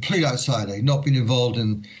was a complete outsider. He'd not been involved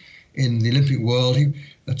in the Olympic world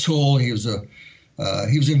at all. He was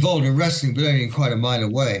involved in wrestling, but only in quite a minor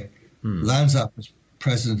way. Lands up as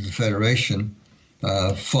president of the federation,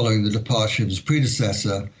 following the departure of his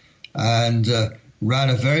predecessor, and ran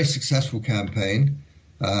a very successful campaign.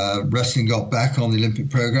 Wrestling got back on the Olympic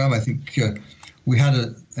program. I think we had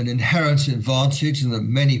an inherent advantage in that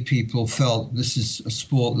many people felt this is a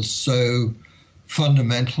sport that's so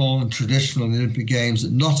fundamental and traditional in the Olympic Games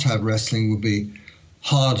that not to have wrestling would be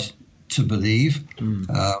hard to believe.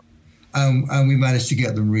 And we managed to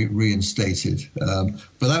get them reinstated.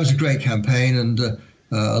 But that was a great campaign, and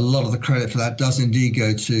a lot of the credit for that does indeed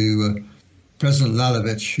go to President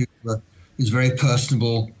Lalovic, who is very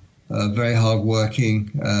personable, very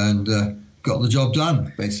hardworking, and got the job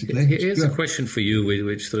done, basically. Here's a question for you,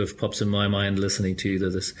 which sort of pops in my mind listening to you to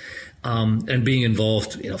this, and being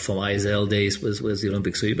involved, from ISL days was the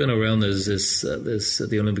Olympics. So you've been around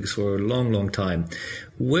the Olympics for a long, long time.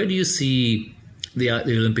 Where do you see the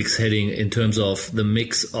Olympics heading in terms of the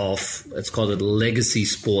mix of, let's call it legacy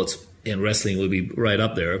sports? And wrestling will be right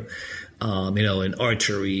up there. In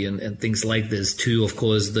archery and things like this, too. Of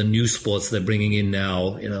course, the new sports they're bringing in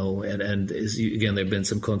now, again, there have been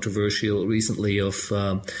some controversial recently of,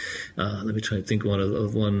 let me try to think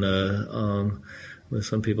of one where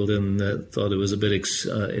some people thought it was a bit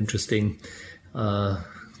interesting. Trying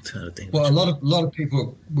to think. Well, a lot of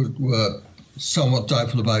people were somewhat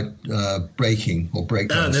doubtful about breaking or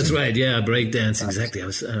breakdancing. That's right. Yeah, breakdance. Exactly. I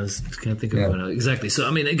was can't think of it now. Exactly. So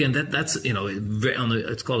I mean, again, that's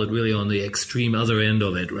let's call it really on the extreme other end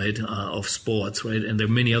of it, right? Of sports, right? And there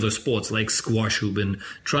are many other sports like squash who've been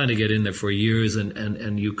trying to get in there for years,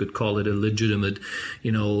 and you could call it a legitimate,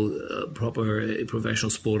 proper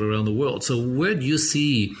professional sport around the world. So where do you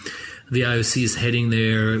see the IOC is heading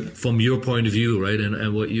there from your point of view, right?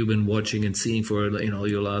 And what you've been watching and seeing for,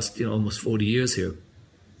 your last, almost 40 years here.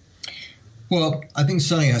 Well, I think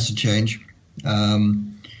something has to change.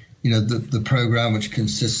 The program, which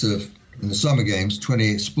consists of, in the Summer Games,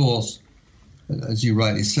 28 sports, as you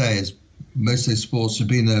rightly say, is most of those sports have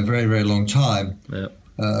been there a very, very long time. Yeah.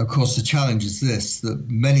 Of course, the challenge is this, that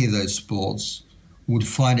many of those sports would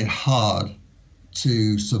find it hard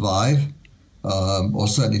to survive, or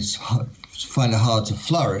certainly find it hard to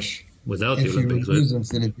flourish without the Olympics, if you remove them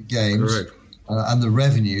from the Olympic Games. Correct. And the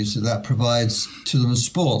revenues that provides to them as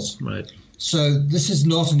sports. Right. So this is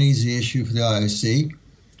not an easy issue for the IOC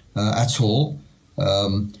at all.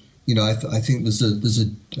 I think there's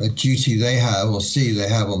a duty they have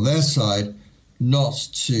on their side not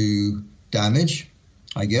to damage,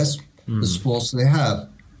 I guess, the sports they have.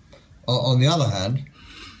 On the other hand,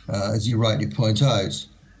 as you rightly point out,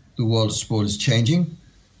 the world of sport is changing.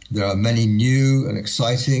 There are many new and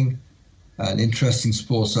exciting and interesting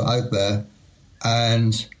sports that are out there,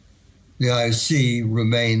 and the IOC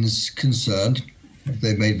remains concerned.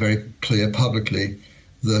 They've made very clear publicly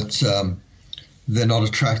that they're not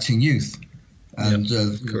attracting youth, and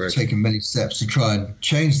taken many steps to try and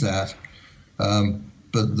change that.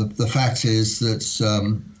 But the fact is that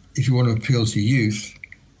if you want to appeal to youth,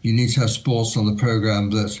 you need to have sports on the program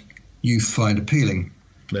that youth find appealing,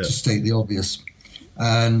 to state the obvious.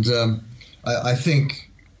 And I think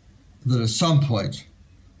that at some point,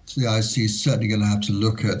 the IOC is certainly going to have to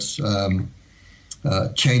look at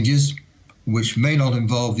changes which may not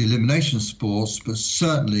involve the elimination of sports, but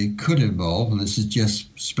certainly could involve, and this is just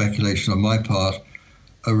speculation on my part,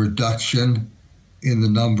 a reduction in the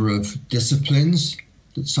number of disciplines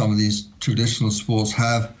that some of these traditional sports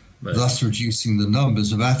have, thus reducing the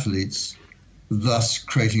numbers of athletes, thus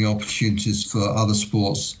creating opportunities for other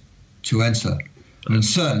sports to enter. And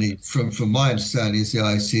certainly, from my understanding, the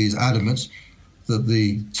IOC is adamant that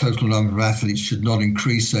the total number of athletes should not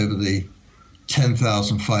increase over the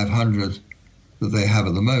 10,500 that they have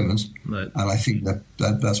at the moment. Right. And I think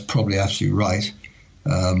that's probably absolutely right,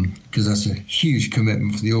 because that's a huge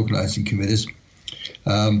commitment for the organising committees.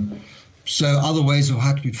 So other ways will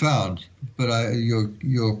have to be found. But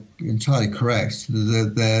you're entirely correct.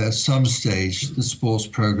 There at some stage, the sports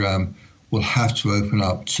programme will have to open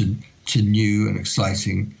up to new and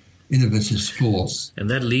exciting, innovative sports. And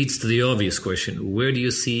that leads to the obvious question: where do you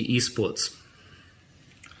see esports?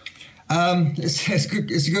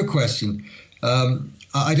 It's a good question.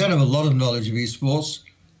 I don't have a lot of knowledge of esports,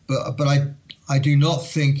 but I do not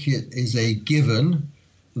think it is a given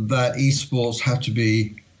that esports have to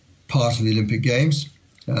be part of the Olympic Games.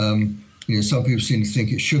 Some people seem to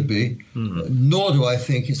think it should be. Nor do I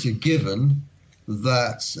think it's a given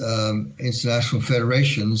that international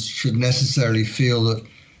federations should necessarily feel that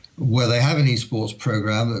where they have an esports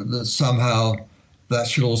program, that somehow that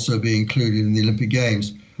should also be included in the Olympic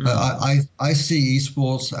Games. I see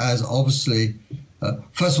esports as obviously,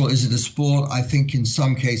 first of all, is it a sport? I think in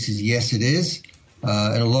some cases, yes, it is. In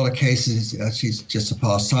a lot of cases, it's just a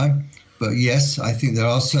pastime. But yes, I think there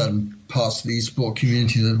are certain parts of the esport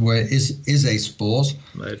community where it is a sport.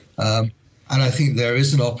 Right. And I think there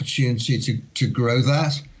is an opportunity to grow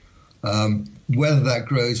that. Whether that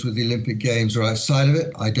grows with the Olympic Games or outside of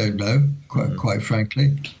it, I don't know, quite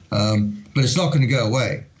frankly. But it's not going to go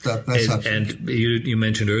away. And you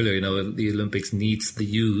mentioned earlier, the Olympics needs the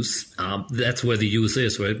youth. That's where the youth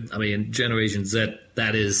is, right? I mean, Generation Z,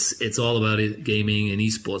 it's all about gaming and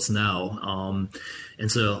esports now.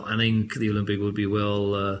 And so I think the Olympic would be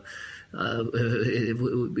well it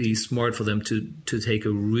would be smart for them to take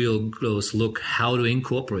a real close look how to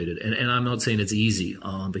incorporate it. And I'm not saying it's easy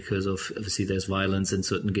because of obviously there's violence in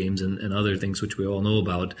certain games and other things which we all know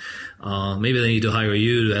about. Maybe they need to hire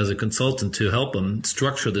you as a consultant to help them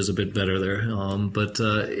structure this a bit better there.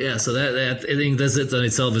 So that I think that's it in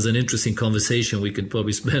itself is an interesting conversation we could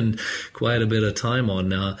probably spend quite a bit of time on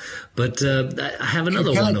now. But I have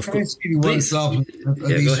another one. Of course, one example of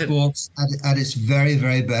esports at its very,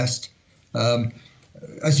 very best.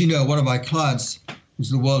 As you know, one of my clients was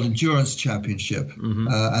the World Endurance Championship,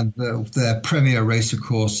 and their premier race, of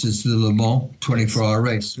course, is the Le Mans 24-hour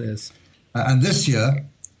race. Yes. And this year,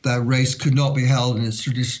 that race could not be held in its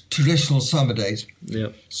traditional summer date.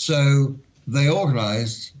 Yep. So they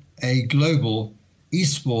organized a global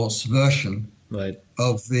esports version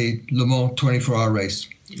of the Le Mans 24-hour race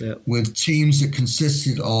with teams that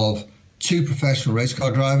consisted of 2 professional race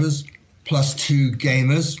car drivers plus 2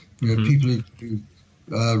 gamers, people who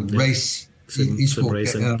race esports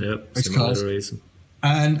race cars.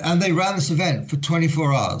 And they ran this event for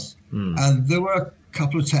 24 hours. And there were a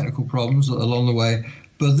couple of technical problems along the way,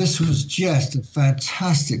 but this was just a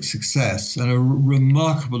fantastic success and a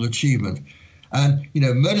remarkable achievement. And,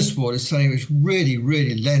 motorsport is something which really,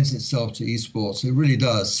 really lends itself to esports. It really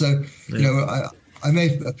does. So, I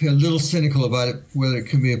may appear a little cynical about it, whether it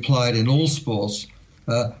can be applied in all sports,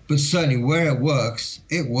 but certainly where it works,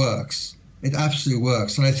 it works. It absolutely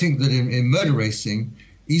works. And I think that in motor racing,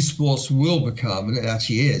 esports will become, and it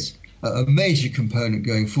actually is, a major component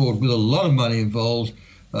going forward with a lot of money involved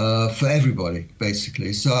for everybody,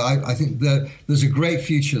 basically. So I think that there's a great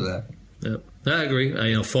future there. Yep. I agree.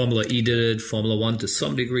 Formula E did it. Formula One to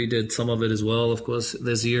some degree did some of it as well, of course,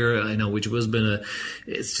 this year. I know, which has been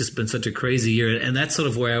it's just been such a crazy year. And that's sort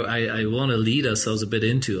of where I want to lead ourselves a bit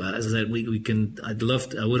into. As I said,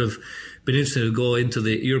 I would have been interested to go into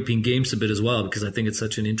the European Games a bit as well, because I think it's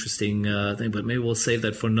such an interesting thing. But maybe we'll save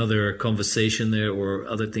that for another conversation there or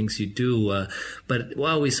other things you do. But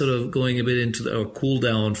while we're sort of going a bit into our cool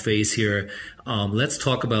down phase here, let's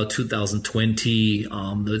talk about 2020,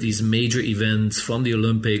 these major events from the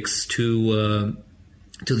Olympics to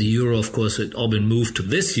the Euro. Of course, it all been moved to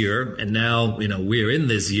this year, and now we're in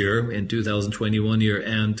this year, in 2021 year,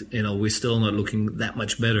 and we're still not looking that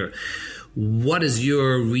much better. What is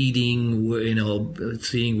your reading?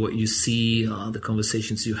 Seeing what you see, the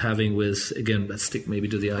conversations you're having with, again, let's stick maybe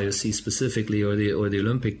to the IOC specifically, or the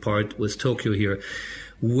Olympic part with Tokyo here.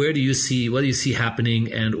 What do you see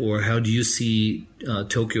happening, and or how do you see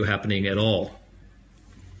Tokyo happening at all?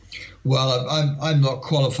 Well, I'm not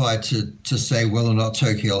qualified to say whether or not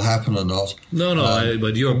Tokyo will happen or not. No,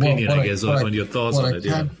 but your opinion, I guess, on your thoughts on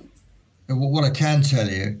it. What I can tell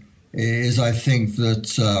you is I think that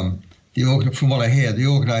from what I hear, the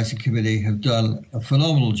organising committee have done a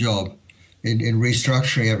phenomenal job in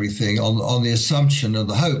restructuring everything on the assumption and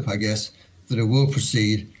the hope, I guess, that it will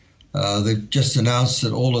proceed. They've just announced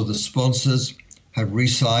that all of the sponsors have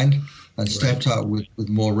re-signed and stepped up with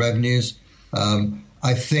more revenues.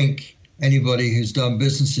 I think anybody who's done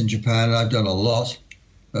business in Japan, and I've done a lot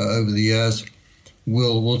over the years,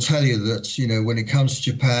 will tell you that when it comes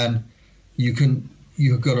to Japan,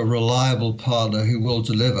 you've got a reliable partner who will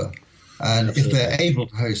deliver. And Absolutely. If they're able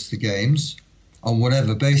to host the games on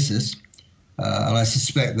whatever basis, and I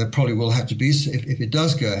suspect there probably will have to be, if it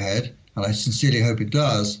does go ahead, and I sincerely hope it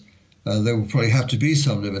does, there will probably have to be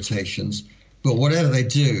some limitations. But whatever they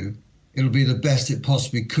do, it'll be the best it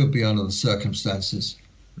possibly could be under the circumstances.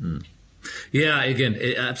 Mm. Yeah, again,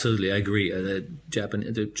 absolutely, I agree.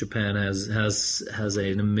 Japan has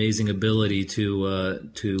an amazing ability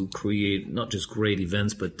to create not just great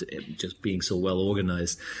events, but just being so well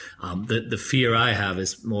organized. The fear I have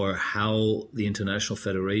is more how the international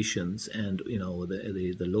federations and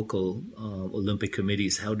the local Olympic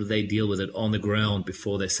committees, how do they deal with it on the ground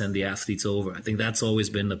before they send the athletes over? I think that's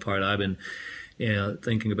always been the part I've been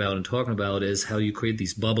thinking about and talking about, is how you create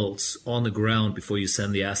these bubbles on the ground before you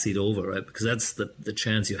send the athlete over, right? Because that's the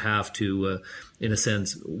chance you have to, in a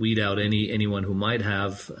sense, weed out anyone who might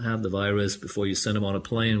have the virus before you send them on a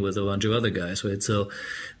plane with a bunch of other guys, right? So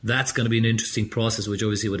that's going to be an interesting process, which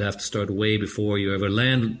obviously would have to start way before you ever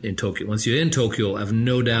land in Tokyo. Once you're in Tokyo, I have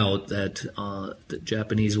no doubt that the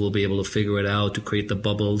Japanese will be able to figure it out to create the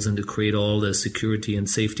bubbles and to create all the security and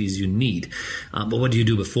safeties you need. But what do you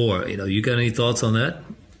do before? You got any thoughts on that?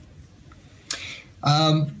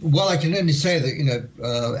 Well, I can only say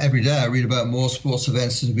that, every day I read about more sports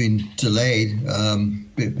events that have been delayed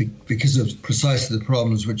because of precisely the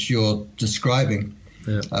problems which you're describing.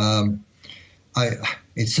 Yeah.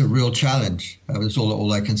 It's a real challenge. That's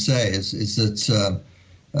all I can say is that,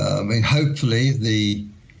 hopefully the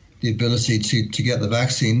the ability to get the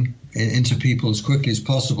vaccine into people as quickly as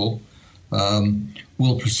possible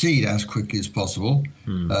will proceed as quickly as possible.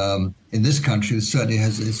 In this country, it certainly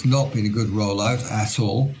it's not been a good rollout at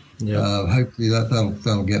all. Hopefully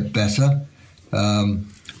that'll get better.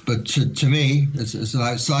 But to me, as an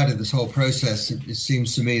outsider of this whole process, it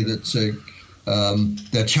seems to me that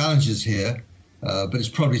there are challenges here, but it's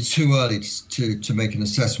probably too early to make an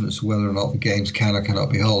assessment as to whether or not the games can or cannot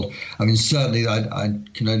be held. I mean, certainly I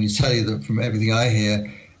can only tell you that from everything I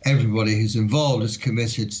hear, everybody who's involved is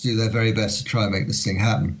committed to do their very best to try and make this thing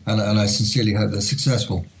happen. And I sincerely hope they're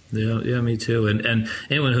successful. Yeah, me too. And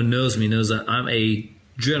anyone who knows me knows that I'm a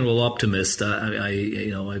general optimist.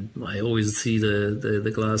 I always see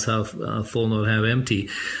the glass half full, not half empty.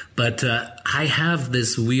 But I have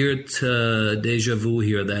this weird deja vu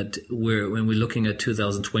here that when we're looking at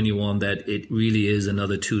 2021, that it really is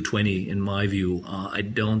another 220 in my view. I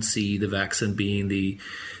don't see the vaccine being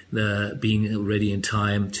being ready in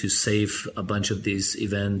time to save a bunch of these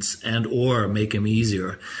events and or make them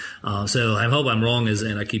easier. So I hope I'm wrong,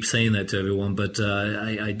 and I keep saying that to everyone, but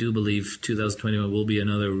I do believe 2021 will be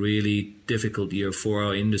another really difficult year for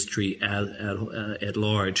our industry at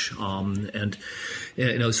large.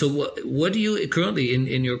 So what do you currently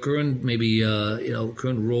in your current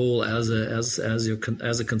current role as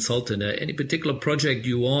a consultant? Any particular project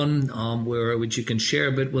you on which you can share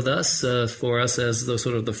a bit with us for us as the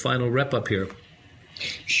sort of the final wrap up here?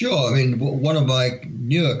 Sure. I mean, one of my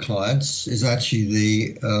newer clients is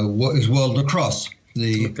actually is World Lacrosse,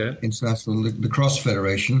 the International Lacrosse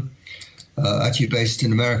Federation, actually based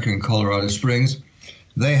in America in Colorado Springs.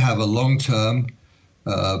 They have a long-term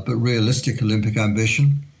but realistic Olympic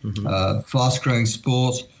ambition, fast-growing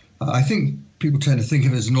sport. I think people tend to think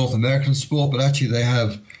of it as a North American sport, but actually they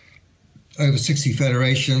have over 60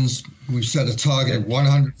 federations. We've set a target of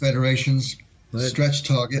 100 federations, stretch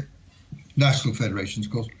target. National federations,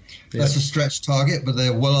 of course. That's a stretch target, but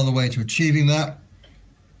they're well on the way to achieving that.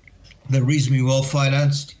 They're reasonably well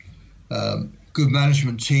financed. Good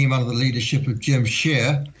management team under the leadership of Jim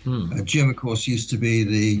Scheer. Jim, of course, used to be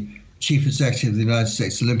the chief executive of the United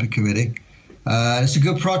States Olympic Committee. It's a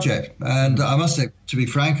good project. And I must say, to be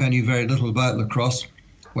frank, I knew very little about lacrosse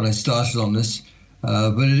when I started on this.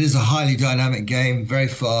 But it is a highly dynamic game, very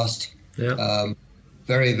fast,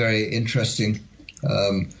 very, very interesting.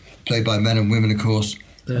 Played by men and women, of course.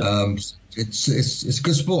 It's a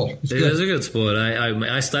good sport. It is a good sport.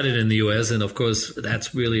 I studied in the U.S. and of course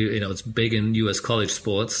that's really it's big in U.S. college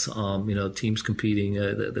sports. Teams competing,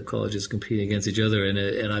 the colleges competing against each other,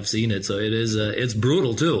 and I've seen it. So it is it's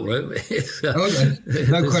brutal too, right?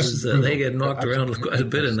 No question. They get knocked around quite a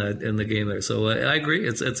bit in the game there. So I agree.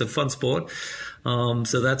 It's a fun sport.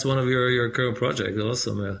 So that's one of your current projects.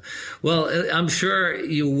 Awesome. Well, I'm sure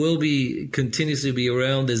you will continuously be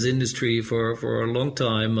around this industry for a long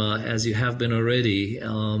time, as you have been already.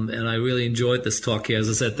 And I really enjoyed this talk here. As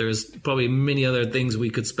I said, there's probably many other things we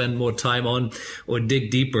could spend more time on or dig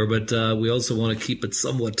deeper, but we also want to keep it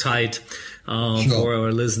somewhat tight. For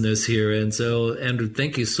our listeners here. And so, Andrew,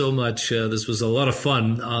 thank you so much. This was a lot of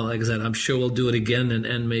fun. Like I said, I'm sure we'll do it again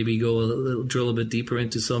and maybe drill a bit deeper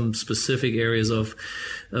into some specific areas of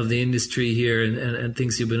the industry here and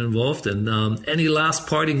things you've been involved in. Any last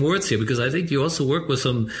parting words here? Because I think you also work with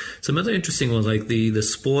some other interesting ones, like the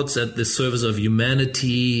sports at the service of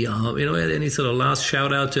humanity. Any sort of last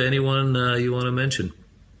shout out to anyone you want to mention?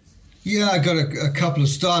 Yeah, I got a couple of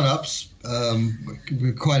startups.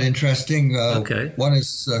 Quite interesting. One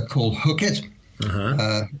is called Hookit.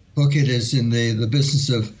 Hookit is in the business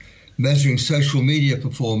of measuring social media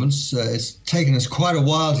performance. It's taken us quite a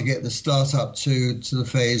while to get the startup to the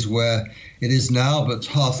phase where it is now, but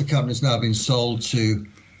half the company has now been sold to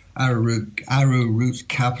Arrowroot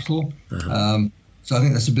Capital. So I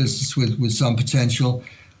think that's a business with some potential.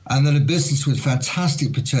 And then a business with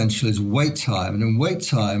fantastic potential is Wait Time. And in Wait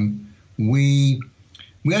Time, we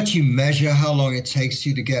actually measure how long it takes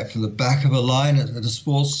you to get from the back of a line at a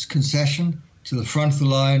sports concession to the front of the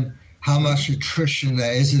line, how much attrition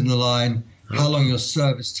there is in the line, how long your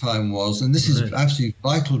service time was. And this is absolutely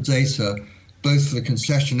vital data, both for the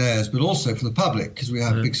concessionaires, but also for the public, because we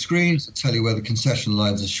have big screens that tell you where the concession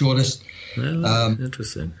lines are shortest.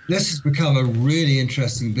 Interesting. This has become a really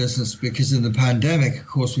interesting business because in the pandemic, of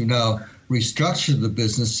course, we now restructured the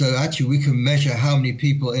business. So actually we can measure how many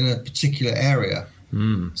people in a particular area.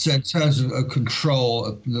 So in terms of control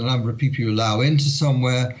of the number of people you allow into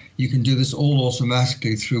somewhere, you can do this all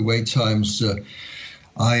automatically through Wait Time's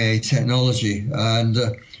IA technology. And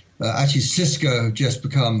actually Cisco have just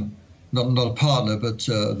become not a partner, but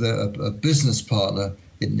they're a business partner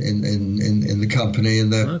in the company,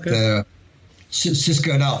 and they're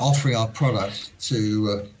Cisco now offering our product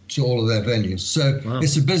to all of their venues. So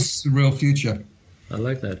It's a business of real future. I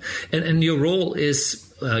like that. And your role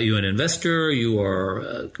is, you an investor, you are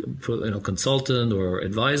a consultant or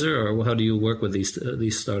advisor, or how do you work with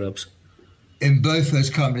these startups? In both those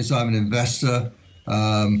companies, I'm an investor.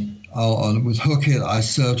 With Hookit, I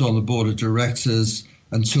served on the board of directors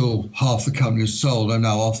until half the company was sold. I'm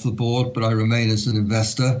now off the board, but I remain as an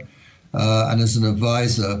investor and as an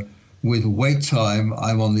advisor. With Wait Time,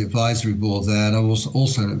 I'm on the advisory board there, and I'm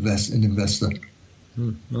also an investor.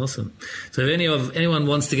 Awesome. So if anyone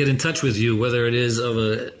wants to get in touch with you, whether it is of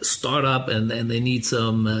a startup and they need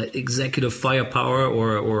some executive firepower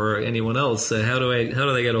or anyone else, how do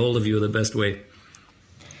they get a hold of you the best way?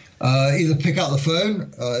 Either pick up the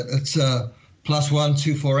phone at +1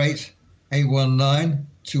 248 819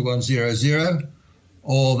 2100,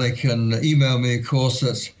 or they can email me, of course,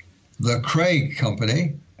 at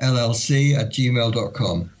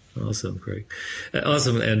thecraigcompanyllc@gmail.com. Awesome, Craig.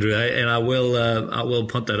 Awesome, Andrew. I will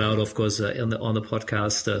put that out, of course, on the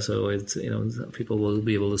podcast, so it's people will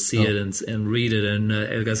be able to see it and read it. And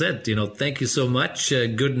like I said, thank you so much.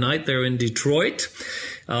 Good night there in Detroit.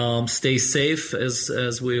 Stay safe,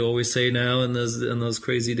 as we always say now in those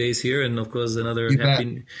crazy days here, and of course another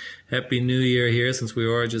happy New Year here, since we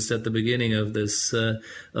are just at the beginning of this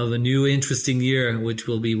of a new interesting year, which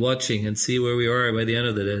we'll be watching and see where we are by the end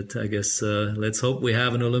of it. I guess let's hope we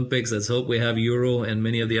have an Olympics. Let's hope we have Euro and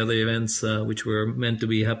many of the other events which were meant to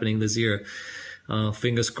be happening this year.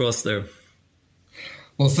 Fingers crossed there.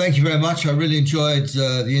 Well, thank you very much. I really enjoyed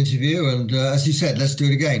the interview, and as you said, let's do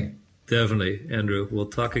it again. Definitely, Andrew. We'll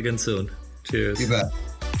talk again soon. Cheers. You bet.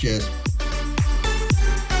 Cheers.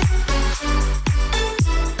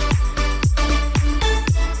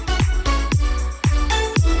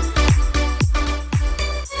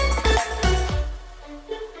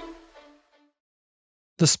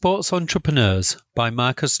 The Sports Entrepreneurs by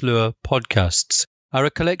Marcus Luer podcasts are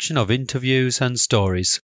a collection of interviews and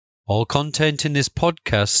stories. All content in this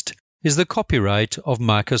podcast is the copyright of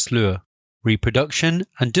Marcus Luer. Reproduction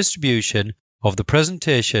and distribution of the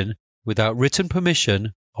presentation without written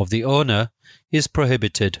permission of the owner is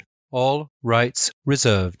prohibited. All rights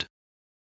reserved.